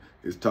name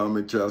is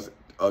Tommy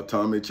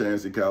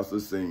Chancey Castle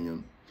Sr.,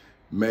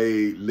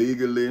 made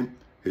legally,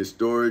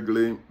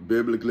 historically,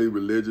 biblically,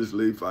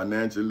 religiously,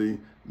 financially,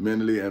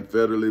 mentally, and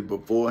federally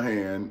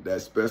beforehand,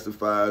 that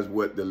specifies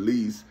what the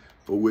lease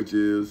for which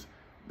is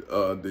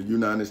the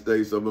United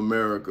States of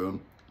America,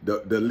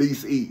 the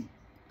leasee.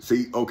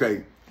 See,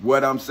 okay,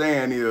 what I'm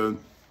saying is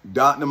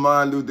Dr.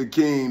 Martin Luther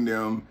King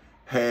them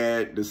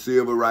had the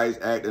Civil Rights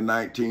Act of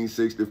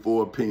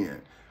 1964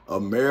 pen.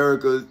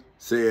 America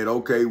said,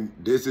 okay,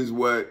 this is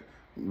what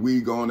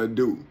we gonna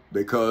do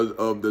because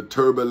of the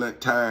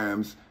turbulent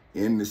times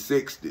in the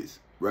 60s,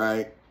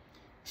 right?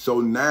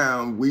 So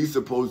now we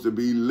supposed to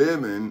be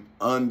living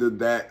under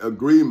that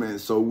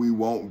agreement so we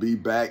won't be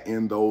back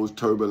in those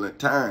turbulent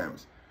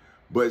times.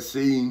 But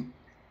see,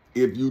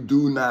 if you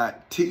do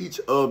not teach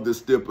of the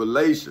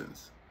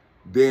stipulations,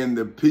 then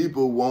the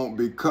people won't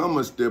become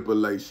a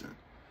stipulation.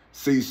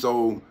 See,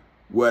 so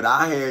what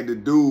I had to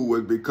do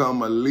was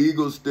become a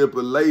legal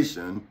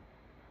stipulation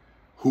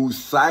who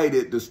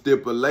cited the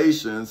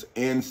stipulations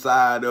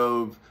inside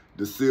of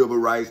the Civil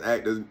Rights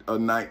Act of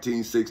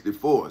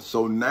 1964.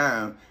 So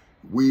now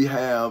we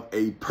have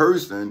a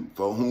person,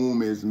 for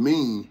whom is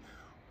me,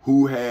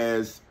 who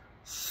has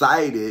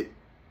cited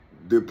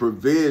the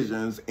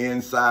provisions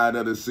inside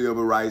of the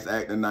Civil Rights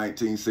Act of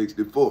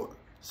 1964.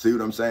 See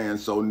what I'm saying?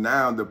 So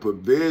now the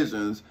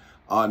provisions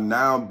are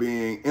now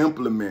being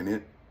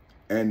implemented,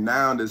 and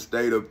now the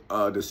state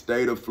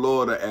of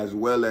Florida, as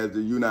well as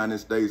the United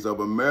States of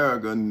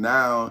America,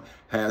 now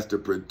has to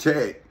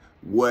protect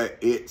what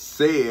it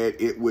said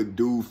it would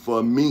do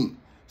for me.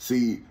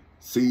 See,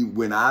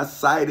 when I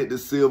cited the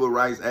Civil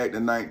Rights Act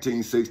of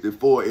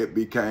 1964, it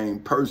became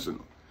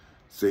personal.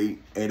 See,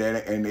 and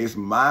it's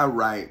my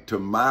right to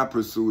my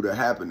pursuit of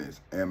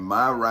happiness. And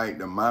my right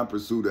to my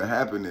pursuit of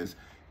happiness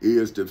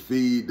is to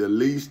feed the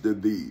least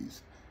of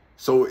these.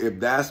 So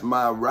if that's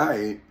my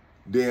right,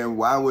 then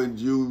why would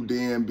you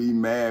then be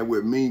mad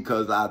with me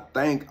because I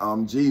think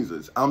I'm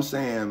Jesus? I'm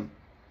saying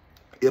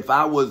if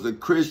I was a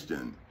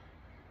Christian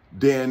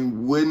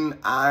then wouldn't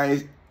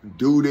I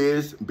do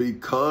this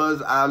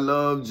because I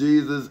love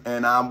Jesus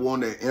and I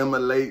want to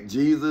emulate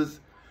Jesus?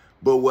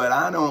 But what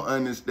I don't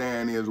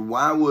understand is,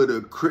 why would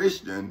a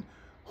Christian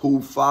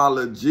who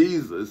followed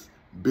Jesus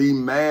be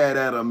mad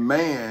at a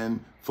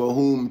man for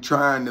whom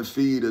trying to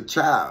feed a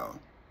child?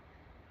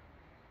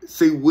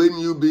 See,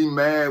 wouldn't you be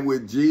mad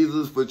with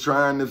Jesus for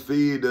trying to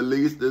feed the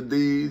least of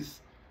these?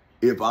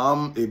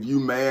 If you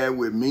mad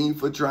with me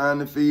for trying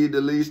to feed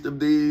the least of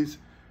these?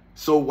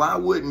 So why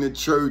wouldn't the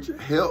church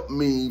help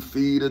me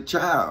feed a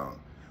child?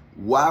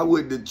 Why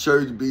would the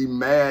church be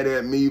mad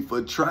at me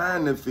for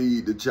trying to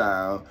feed the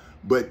child,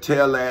 but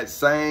tell that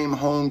same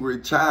hungry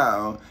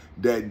child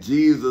that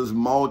Jesus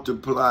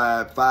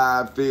multiplied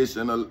 5 fish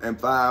and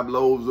 5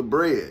 loaves of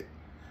bread?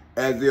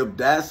 As if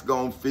that's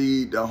going to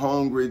feed the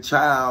hungry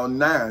child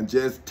now,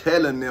 just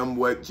telling them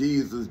what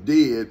Jesus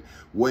did,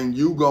 when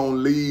you going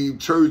to leave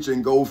church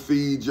and go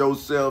feed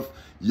yourself,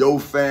 your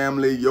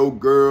family, your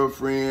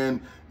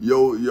girlfriend,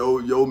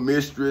 your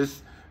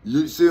mistress.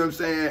 You see what I'm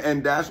saying?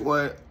 And that's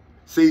what,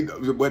 see,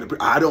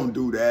 but I don't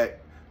do that.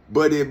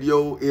 But if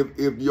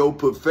your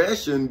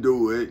profession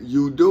do it,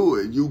 you do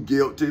it. You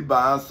guilty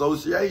by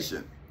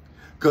association.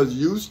 Because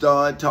you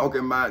start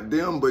talking about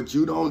them, but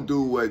you don't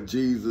do what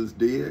Jesus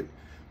did.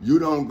 You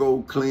don't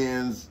go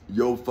cleanse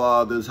your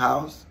father's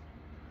house.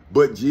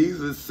 But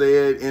Jesus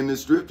said in the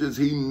scriptures,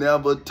 he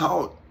never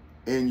taught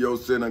in your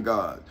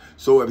synagogue.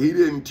 So if he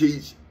didn't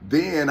teach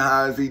then,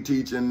 how is he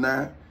teaching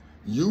now?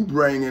 You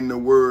bringing the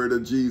word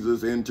of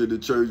Jesus into the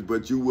church,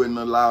 but you wouldn't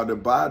allow the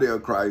body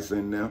of Christ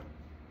in there.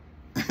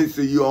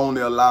 See, you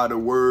only allow the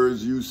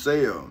words you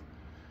sell.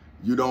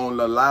 You don't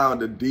allow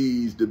the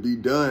deeds to be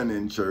done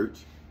in church.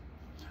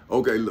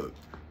 Okay, look,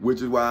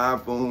 which is why I,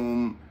 for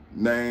whom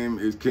name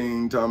is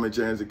King Thomas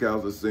Chancey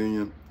Castle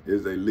Sr.,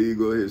 is a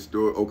legal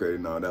historic. Okay,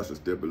 no, that's a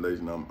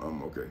stipulation.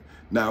 I'm okay.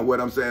 Now, what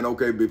I'm saying,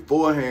 okay,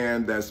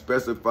 beforehand, that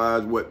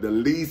specifies what the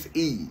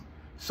leasee.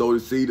 So to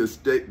see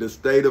the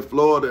state of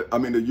Florida, I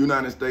mean, the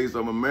United States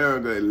of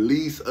America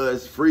lease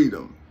us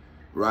freedom,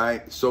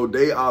 right? So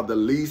they are the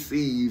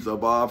leasees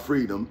of our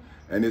freedom.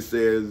 And it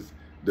says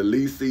the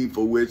leasee,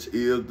 for which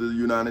is the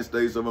United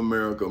States of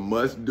America,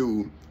 must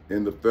do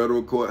in the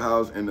federal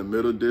courthouse in the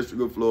Middle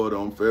District of Florida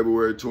on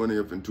February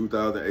 20th in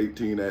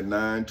 2018 at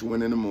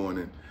 9:20 in the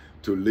morning,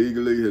 to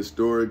legally,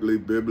 historically,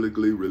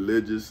 biblically,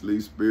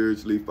 religiously,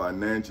 spiritually,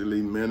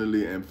 financially,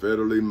 mentally, and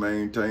federally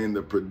maintain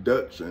the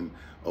production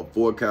of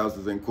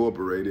Forecasters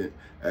Incorporated,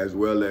 as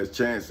well as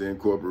Chancey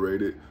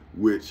Incorporated,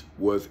 which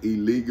was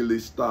illegally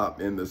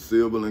stopped in the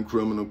civil and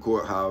criminal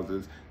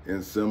courthouses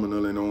in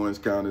Seminole and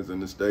Orange counties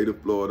in the state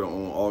of Florida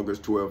on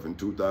August 12th in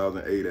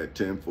 2008 at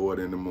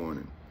 10:40 in the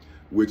morning.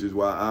 Which is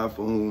why I,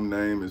 for whom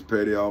name is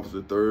Petty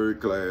Officer 3rd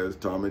Class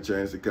Thomas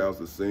Chancey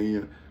Castle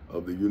Sr.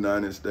 of the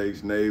United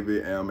States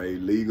Navy, am a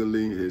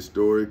legally,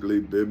 historically,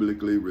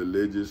 biblically,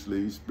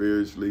 religiously,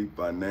 spiritually,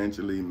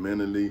 financially,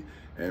 mentally,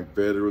 and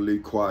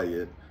federally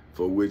quiet,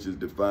 for which is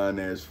defined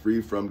as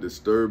free from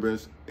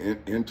disturbance,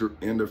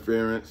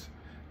 interference,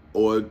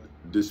 or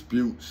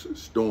disputes,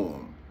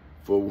 storm,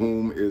 for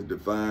whom is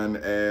defined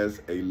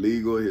as a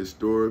legal,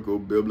 historical,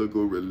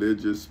 biblical,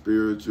 religious,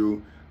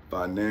 spiritual,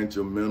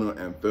 financial, mental,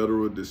 and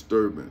federal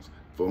disturbance,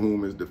 for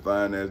whom is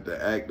defined as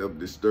the act of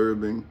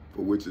disturbing,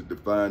 for which is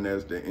defined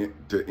as to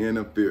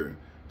interfere,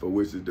 for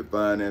which is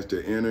defined as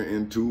to enter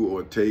into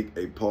or take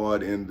a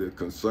part in the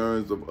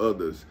concerns of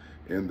others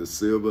in the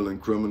civil and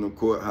criminal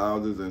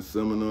courthouses in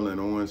Seminole and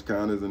Orange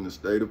counties in the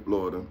state of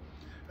Florida,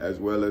 as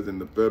well as in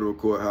the federal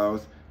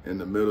courthouse in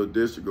the Middle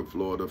District of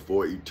Florida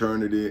for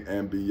eternity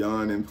and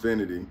beyond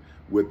infinity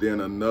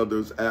within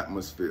another's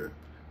atmosphere,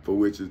 for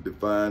which is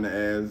defined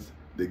as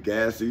the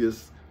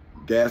gaseous,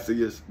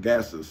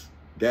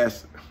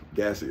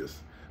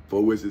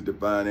 for which is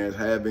defined as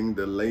having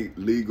the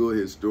legal,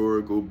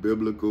 historical,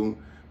 biblical,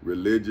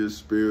 religious,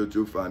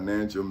 spiritual,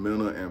 financial,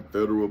 mental, and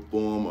federal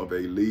form of a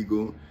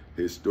legal,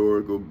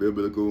 historical,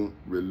 biblical,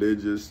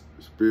 religious,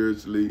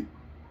 spiritually,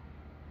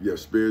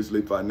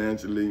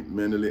 financially,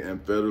 mentally,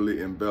 and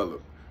federally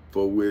enveloped,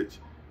 for which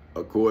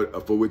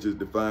is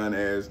defined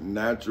as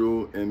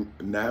natural,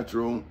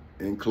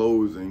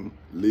 enclosing,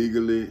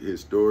 legally,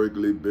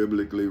 historically,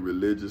 biblically,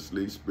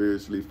 religiously,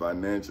 spiritually,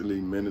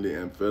 financially, mentally,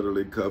 and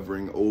federally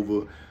covering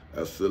over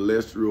a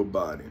celestial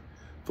body,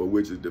 for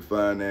which is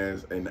defined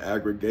as an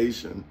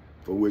aggregation,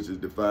 for which is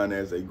defined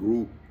as a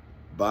group,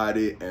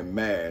 body, and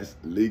mass,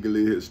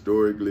 legally,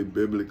 historically,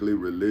 biblically,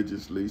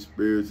 religiously,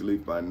 spiritually,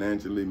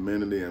 financially,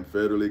 mentally, and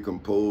federally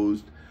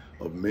composed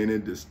of many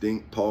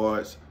distinct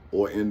parts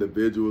or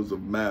individuals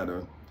of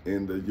matter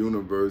in the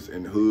universe,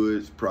 in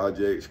hoods,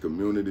 projects,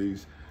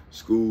 communities,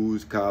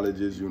 schools,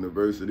 colleges,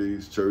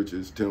 universities,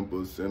 churches,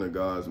 temples,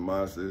 synagogues,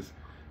 mosques,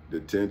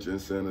 detention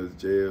centers,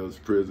 jails,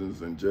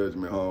 prisons, and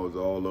judgment halls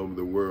all over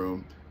the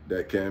world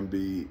that can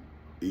be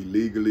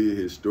illegally,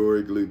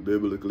 historically,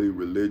 biblically,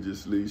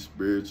 religiously,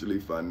 spiritually,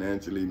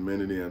 financially,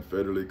 mentally, and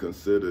federally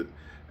considered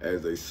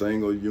as a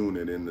single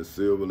unit in the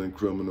civil and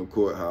criminal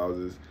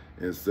courthouses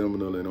in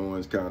Seminole and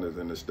Orange counties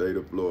in the state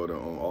of Florida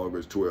on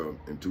August 12th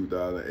in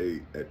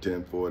 2008 at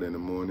 10:40 in the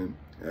morning,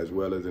 as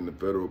well as in the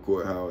federal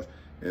courthouse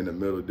in the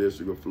Middle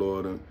District of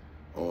Florida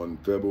on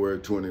February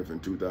 20th in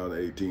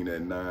 2018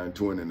 at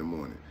 9:20 in the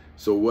morning.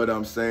 So what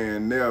I'm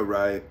saying there,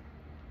 right,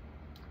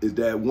 is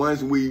that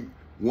once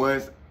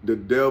the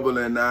devil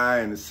and I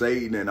and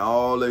Satan and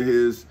all of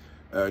his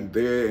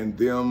there and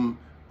them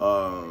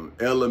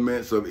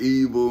elements of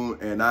evil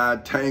and I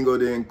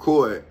tangled in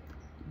court,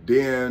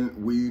 then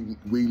we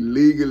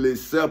legally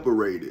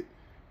separated.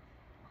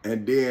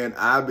 And then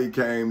I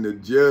became the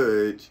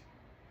judge,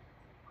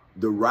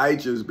 the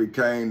righteous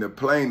became the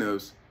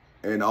plaintiffs,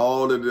 and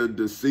all of the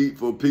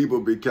deceitful people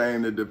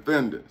became the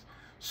defendants.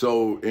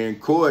 So in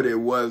court, it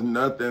was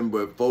nothing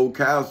but four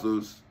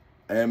counsels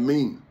and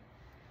me.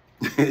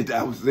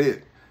 That was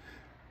it.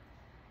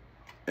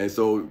 And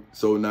so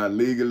not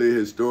legally,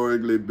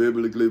 historically,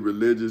 biblically,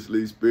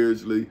 religiously,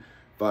 spiritually,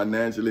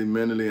 financially,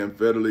 mentally, and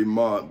federally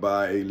marked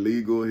by a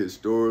legal,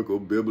 historical,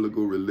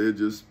 biblical,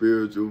 religious,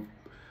 spiritual,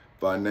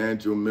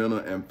 financial, mental,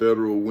 and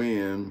federal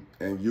win,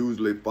 and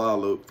usually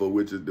followed, for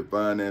which is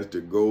defined as to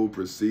go,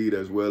 proceed,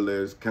 as well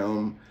as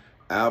come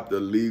after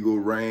legal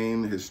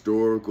rain,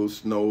 historical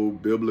snow,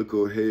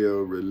 biblical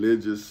hail,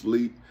 religious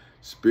sleet,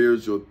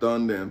 spiritual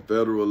thunder, and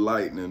federal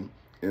lightning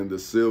in the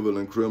civil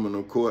and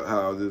criminal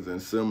courthouses in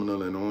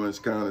Seminole and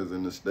Orange counties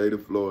in the state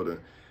of Florida,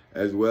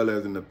 as well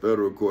as in the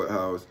federal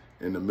courthouse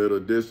in the Middle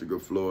District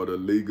of Florida,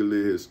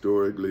 legally,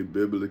 historically,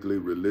 biblically,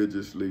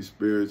 religiously,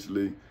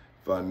 spiritually,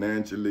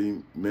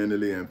 financially,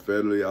 mentally, and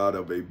federally out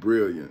of a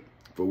brilliant,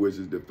 for which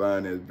is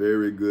defined as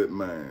very good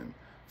mind,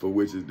 for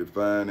which is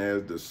defined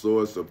as the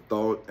source of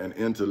thought and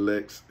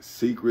intellect's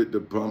secret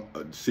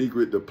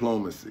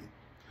diplomacy,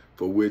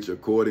 for which,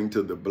 according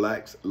to the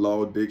Black's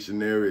Law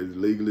Dictionary, is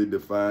legally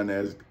defined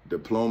as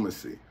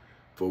diplomacy,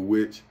 for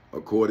which,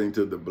 according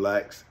to the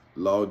Black's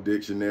Law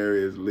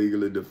Dictionary, is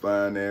legally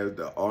defined as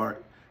the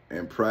art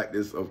and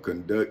practice of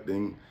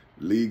conducting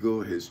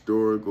legal,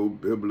 historical,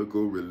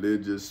 biblical,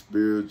 religious,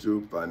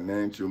 spiritual,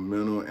 financial,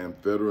 mental, and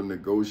federal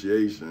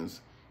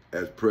negotiations,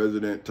 as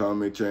President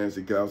Tommy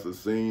Chancey Cowsell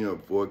Sr.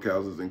 of Four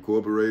Cowsells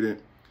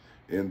Incorporated,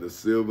 in the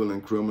civil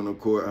and criminal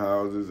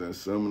courthouses in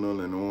Seminole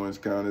and Orange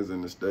counties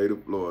in the state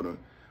of Florida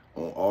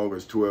on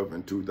August 12th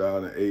in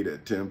 2008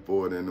 at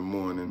 10:40 in the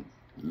morning,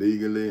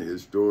 legally,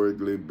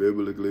 historically,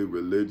 biblically,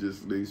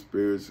 religiously,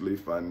 spiritually,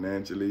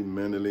 financially,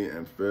 mentally,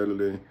 and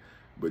federally,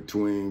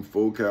 between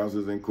Four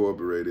Cowsells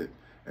Incorporated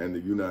and the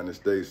United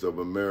States of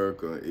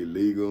America,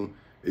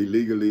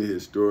 illegally,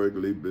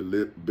 historically,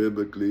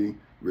 biblically,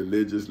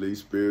 religiously,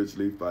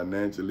 spiritually,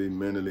 financially,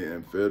 mentally,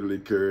 and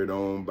federally carried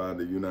on by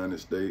the United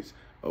States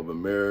of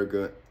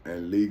America,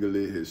 and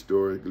legally,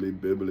 historically,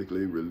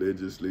 biblically,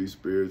 religiously,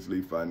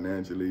 spiritually,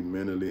 financially,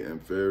 mentally,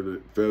 and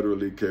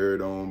federally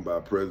carried on by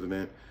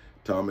President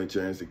Tommy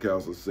Chancey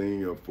Cowsell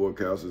Sr. of Four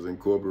Cowsells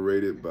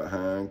Incorporated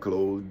behind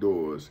closed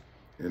doors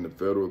in the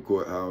federal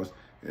courthouse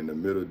in the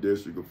Middle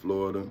District of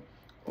Florida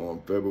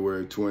on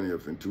February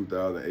 20th in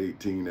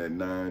 2018 at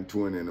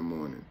 9:20 in the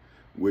morning,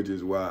 which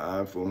is why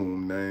I, for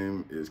whom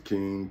name is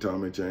King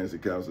Tommy Chancey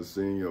Cowsell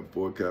Sr. of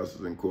Four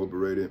Cowsells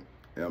Incorporated,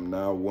 am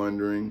now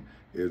wondering,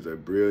 is a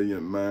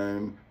brilliant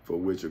mind, for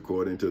which,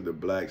 according to the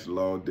Black's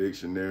Law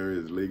Dictionary,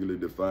 is legally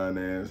defined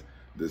as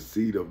the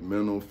seat of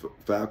mental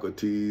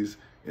faculties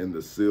in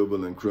the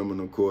civil and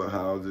criminal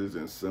courthouses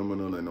in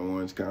Seminole and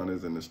Orange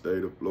counties in the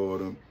state of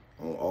Florida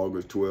on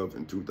August 12th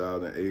in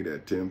 2008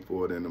 at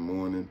 10:40 in the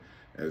morning,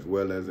 as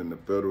well as in the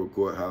federal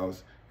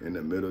courthouse in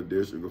the Middle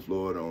District of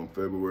Florida on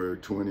February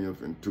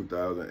 20th in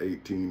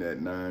 2018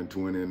 at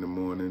 9:20 in the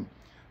morning,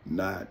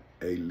 not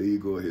a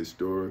legal,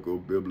 historical,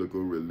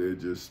 biblical,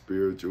 religious,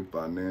 spiritual,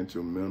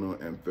 financial, mental,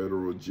 and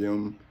federal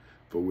gem,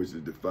 for which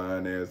is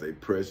defined as a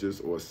precious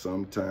or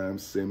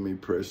sometimes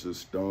semi-precious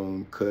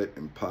stone cut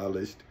and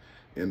polished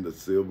in the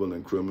civil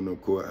and criminal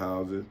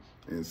courthouses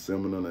in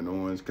Seminole and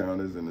Orange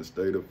counties in the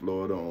state of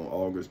Florida on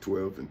August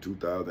 12th in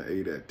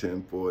 2008 at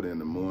 10:40 in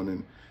the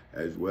morning,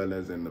 as well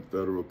as in the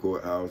federal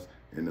courthouse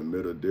in the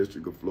Middle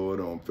District of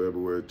Florida on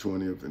February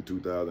 20th in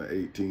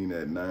 2018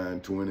 at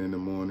 9:20 in the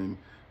morning,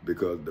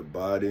 because the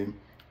body,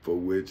 for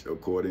which,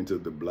 according to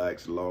the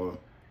Black's Law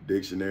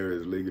Dictionary,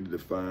 is legally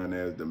defined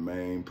as the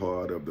main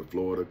part of the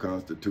Florida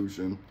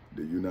Constitution,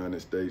 the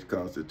United States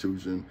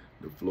Constitution,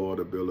 the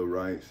Florida Bill of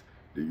Rights,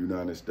 the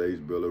United States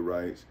Bill of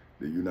Rights,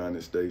 the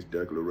United States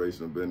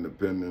Declaration of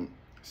Independence,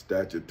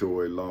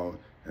 statutory law,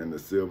 and the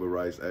Civil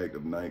Rights Act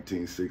of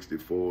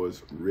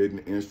 1964's written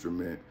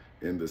instrument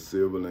in the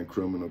civil and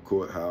criminal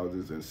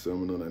courthouses in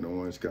Seminole and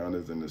Orange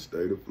counties in the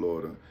state of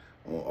Florida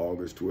on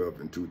August 12th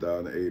in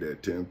 2008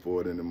 at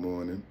 10:40 in the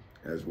morning,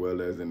 as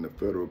well as in the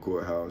federal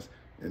courthouse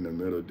in the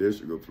Middle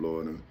District of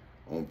Florida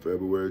on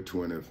February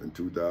 20th in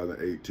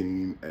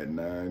 2018 at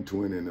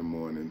 9:20 in the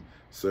morning,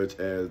 such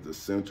as the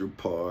central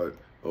part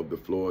of the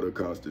Florida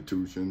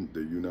Constitution,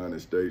 the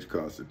United States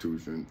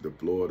Constitution, the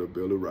Florida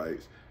Bill of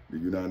Rights, the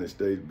United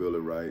States Bill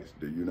of Rights,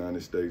 the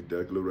United States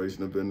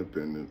Declaration of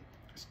Independence,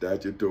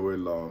 statutory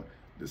law,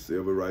 the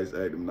Civil Rights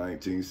Act of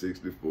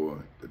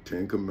 1964, the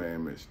Ten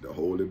Commandments, the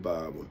Holy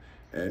Bible,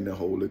 and the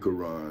Holy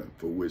Quran,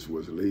 for which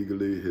was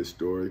legally,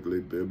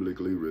 historically,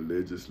 biblically,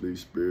 religiously,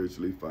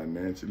 spiritually,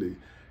 financially,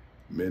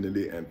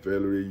 mentally, and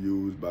federally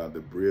used by the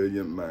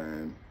brilliant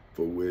mind,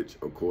 for which,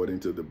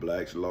 according to the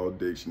Black's Law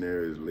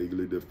Dictionary, is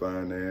legally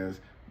defined as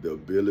the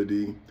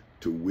ability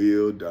to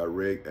will,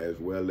 direct, as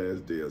well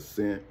as the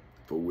assent,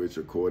 for which,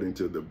 according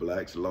to the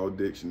Black's Law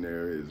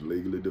Dictionary, is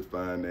legally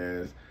defined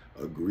as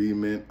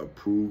agreement,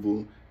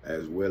 approval,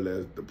 as well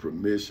as the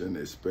permission,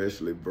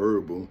 especially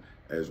verbal,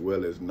 as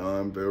well as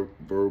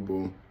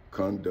non-verbal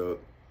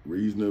conduct,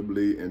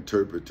 reasonably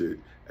interpreted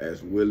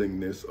as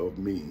willingness of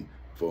me,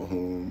 for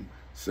whom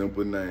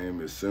simple name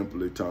is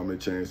simply Tommy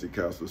Chancey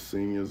Castle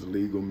Sr.'s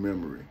legal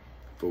memory,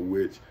 for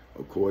which,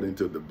 according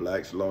to the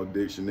Black's Law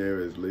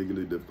Dictionary, is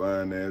legally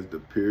defined as the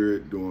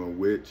period during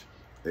which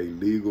a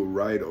legal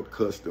right or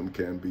custom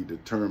can be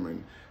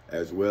determined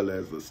as well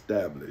as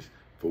established,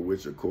 for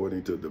which,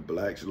 according to the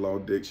Black's Law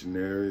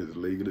Dictionary, is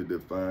legally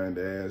defined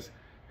as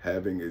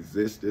having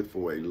existed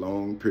for a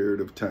long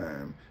period of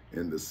time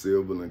in the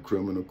civil and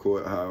criminal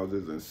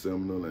courthouses in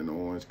Seminole and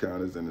Orange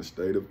counties in the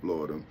state of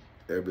Florida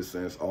ever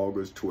since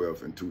August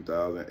 12th in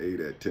 2008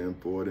 at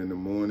 10:40 in the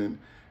morning,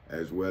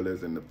 as well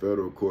as in the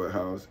federal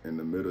courthouse in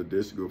the Middle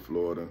District of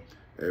Florida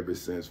ever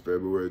since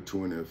February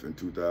 20th in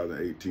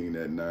 2018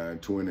 at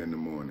 9:20 in the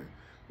morning,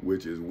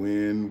 which is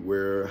when,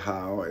 where,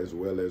 how, as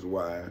well as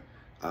why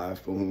I,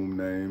 for whom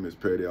name is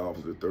Petty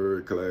Officer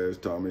 3rd Class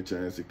Tommy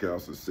Chancey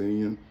Castle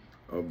Sr.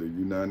 of the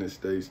United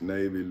States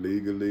Navy,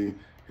 legally,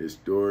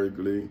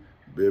 historically,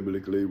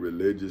 biblically,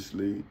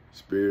 religiously,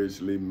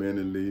 spiritually,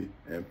 mentally,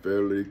 and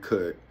federally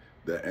cut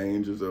the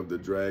angels of the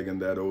dragon,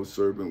 that old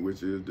serpent,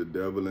 which is the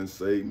devil and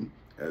Satan,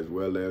 as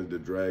well as the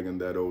dragon,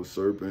 that old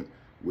serpent,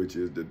 which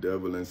is the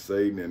devil and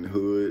Satan, in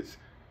hoods,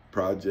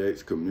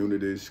 projects,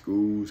 communities,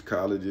 schools,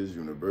 colleges,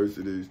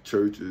 universities,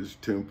 churches,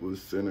 temples,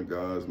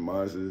 synagogues,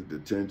 mosques,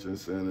 detention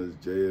centers,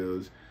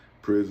 jails,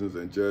 prisons,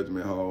 and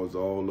judgment halls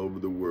all over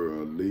the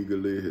world,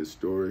 legally,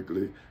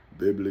 historically,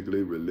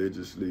 biblically,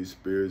 religiously,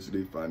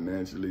 spiritually,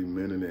 financially,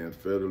 mentally, and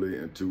federally,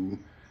 into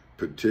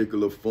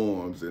particular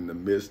forms in the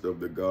midst of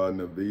the Garden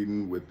of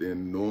Eden with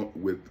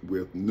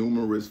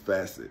numerous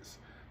facets,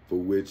 for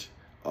which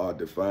are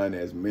defined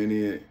as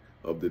many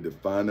of the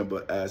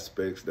definable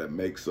aspects that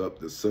makes up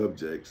the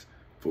subjects,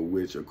 for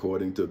which,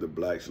 according to the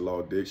Black's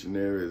Law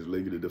Dictionary, is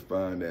legally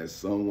defined as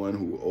someone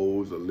who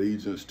owes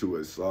allegiance to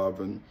a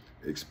sovereign,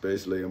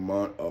 especially a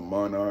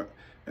monarch,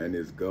 and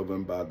is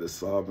governed by the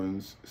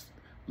sovereign's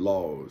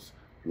laws.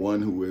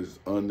 One who is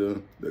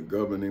under the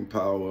governing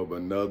power of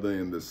another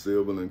in the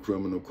civil and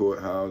criminal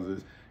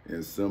courthouses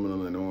in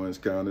Seminole and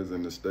Orange counties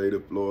in the state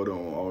of Florida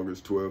on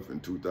August 12th in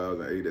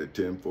 2008 at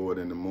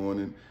 10:40 in the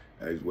morning,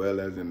 as well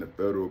as in the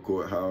federal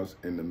courthouse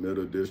in the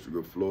Middle District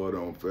of Florida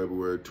on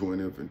February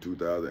 20th in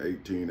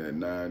 2018 at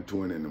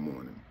 9:20 in the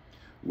morning,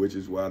 which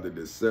is why the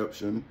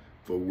deception,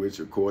 for which,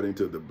 according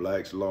to the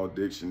Black's Law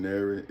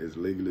Dictionary, is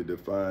legally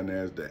defined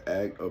as the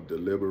act of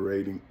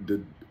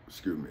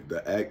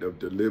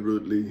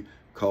deliberately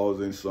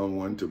causing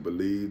someone to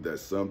believe that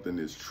something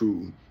is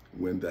true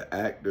when the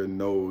actor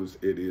knows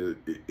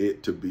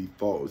it to be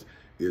false,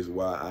 is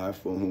why I,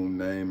 for whom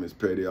name is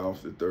Petty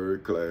Officer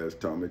 3rd Class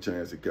Tommy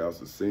Chancey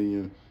Castle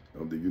Sr.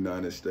 of the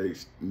United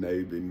States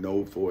Navy,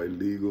 know for a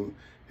legal,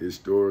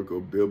 historical,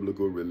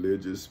 biblical,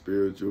 religious,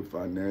 spiritual,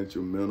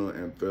 financial, mental,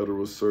 and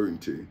federal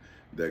certainty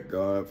that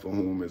God, for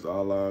whom is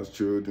Allah's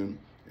children,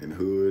 in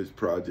hoods,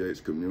 projects,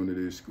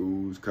 communities,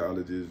 schools,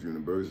 colleges,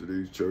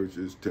 universities,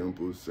 churches,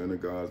 temples,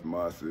 synagogues,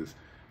 mosques,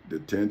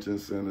 detention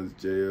centers,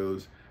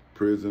 jails,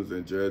 prisons,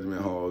 and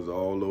judgment halls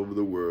all over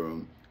the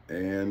world,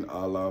 and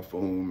Allah,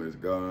 for whom is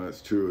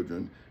God's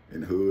children,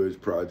 in hoods,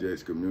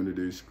 projects,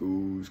 communities,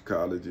 schools,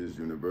 colleges,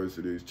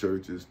 universities,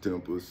 churches,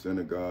 temples,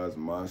 synagogues,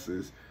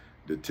 mosques,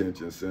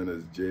 detention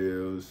centers,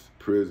 jails,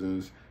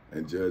 prisons,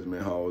 and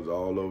judgment halls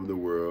all over the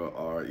world,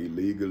 are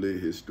illegally,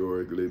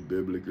 historically,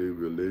 biblically,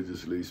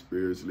 religiously,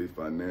 spiritually,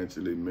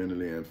 financially,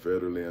 mentally, and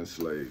federally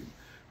enslaved,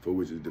 for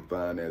which is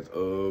defined as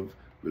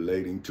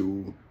relating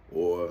to,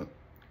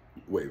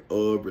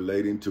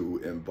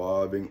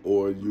 involving,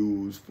 or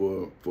used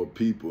for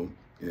people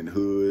in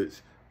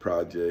hoods,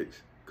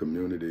 projects,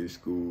 communities,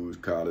 schools,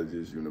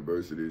 colleges,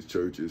 universities,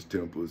 churches,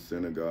 temples,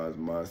 synagogues,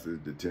 mosques,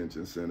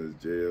 detention centers,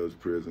 jails,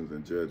 prisons,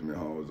 and judgment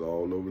halls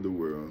all over the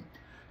world,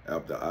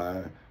 after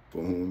I,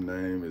 for whom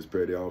name is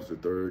Petty Officer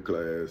 3rd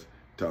Class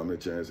Tommy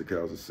Chancey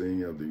Castle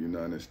Sr. of the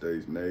United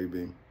States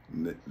Navy,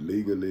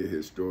 legally,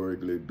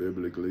 historically,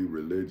 biblically,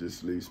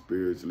 religiously,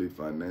 spiritually,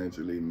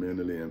 financially,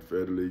 mentally, and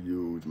federally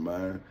used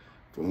mine,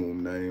 for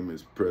whom name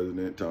is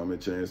President Tommy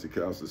Chancey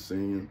Castle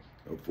Sr.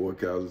 of Four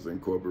Castles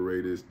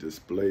Incorporated's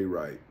display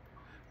right,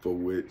 for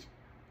which,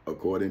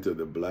 according to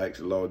the Black's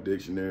Law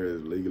Dictionary,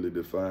 is legally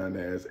defined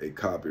as a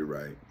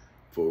copyright,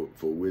 for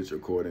which,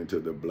 according to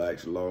the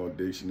Black's Law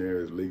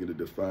Dictionary, is legally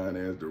defined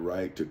as the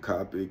right to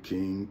copy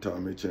King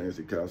Tommy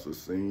Chancey Castle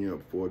Sr.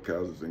 of Four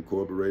Castles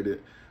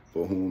Incorporated,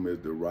 for whom is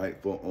the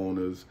rightful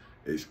owners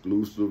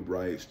exclusive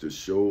rights to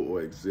show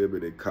or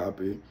exhibit a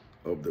copy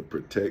of the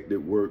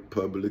protected work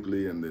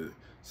publicly in the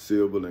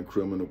civil and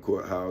criminal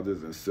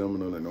courthouses in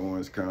Seminole and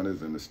Orange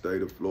counties in the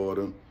state of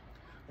Florida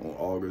on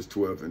August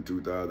 12th in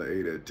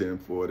 2008 at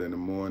 10:40 in the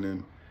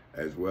morning,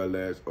 as well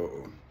as,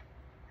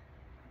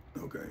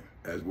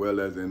 as well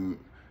as in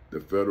the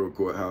federal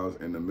courthouse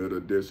in the Middle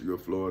District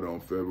of Florida on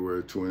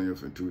February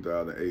 20th in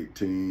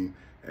 2018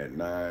 at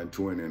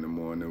 9:20 in the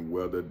morning,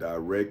 whether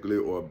directly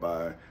or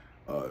by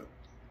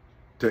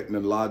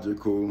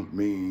technological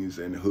means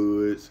in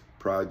hoods,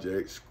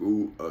 projects,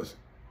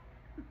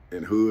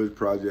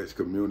 projects,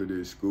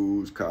 communities,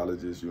 schools,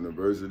 colleges,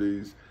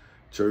 universities,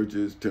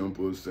 churches,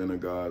 temples,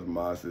 synagogues,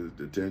 mosques,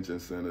 detention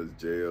centers,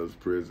 jails,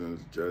 prisons,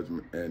 jails,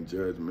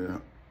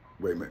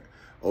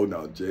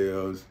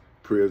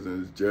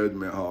 prisons,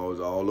 judgment halls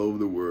all over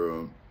the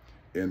world,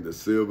 in the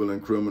civil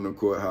and criminal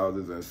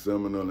courthouses in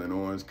Seminole and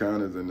Orange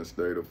counties in the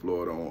state of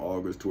Florida on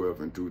August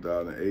 12th in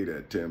 2008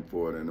 at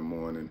 10:40 in the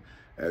morning,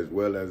 as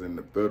well as in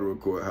the federal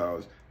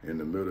courthouse in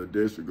the Middle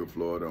District of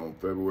Florida on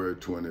February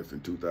 20th in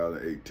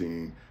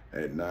 2018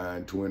 at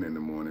 9:20 in the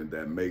morning,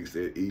 that makes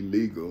it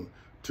illegal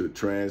to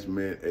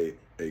transmit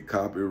a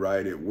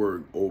copyrighted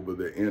work over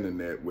the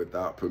internet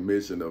without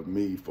permission of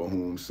me, for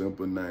whom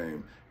simple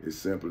name is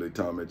simply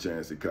Tommy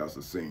Chancey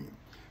Casasine.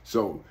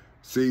 So,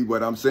 see,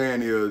 what I'm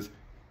saying is,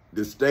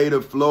 the state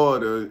of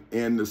Florida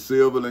in the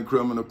civil and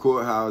criminal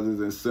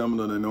courthouses in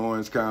Seminole and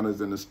Orange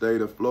counties in the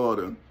state of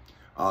Florida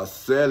are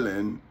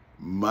selling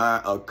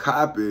a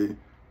copy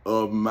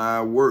of my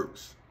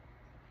works.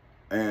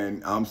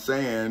 And I'm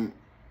saying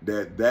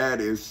that that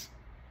is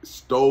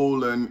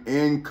stolen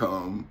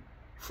income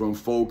from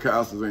Folk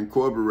Houses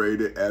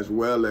Incorporated, as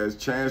well as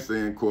Chancey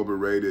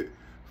Incorporated,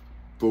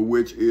 for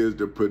which is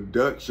the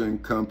production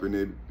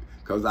company,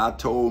 because I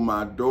told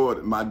my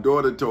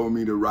daughter told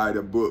me to write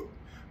a book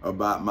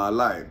about my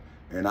life,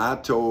 and I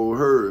told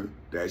her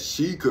that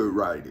she could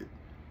write it,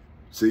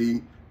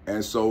 see?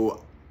 And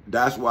so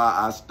that's why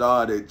I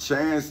started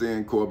Chancey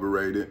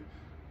Incorporated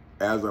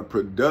as a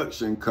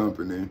production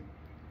company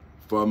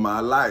for my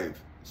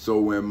life. So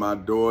when my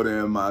daughter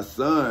and my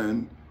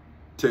son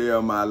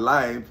tell my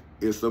life,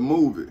 it's a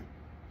movie.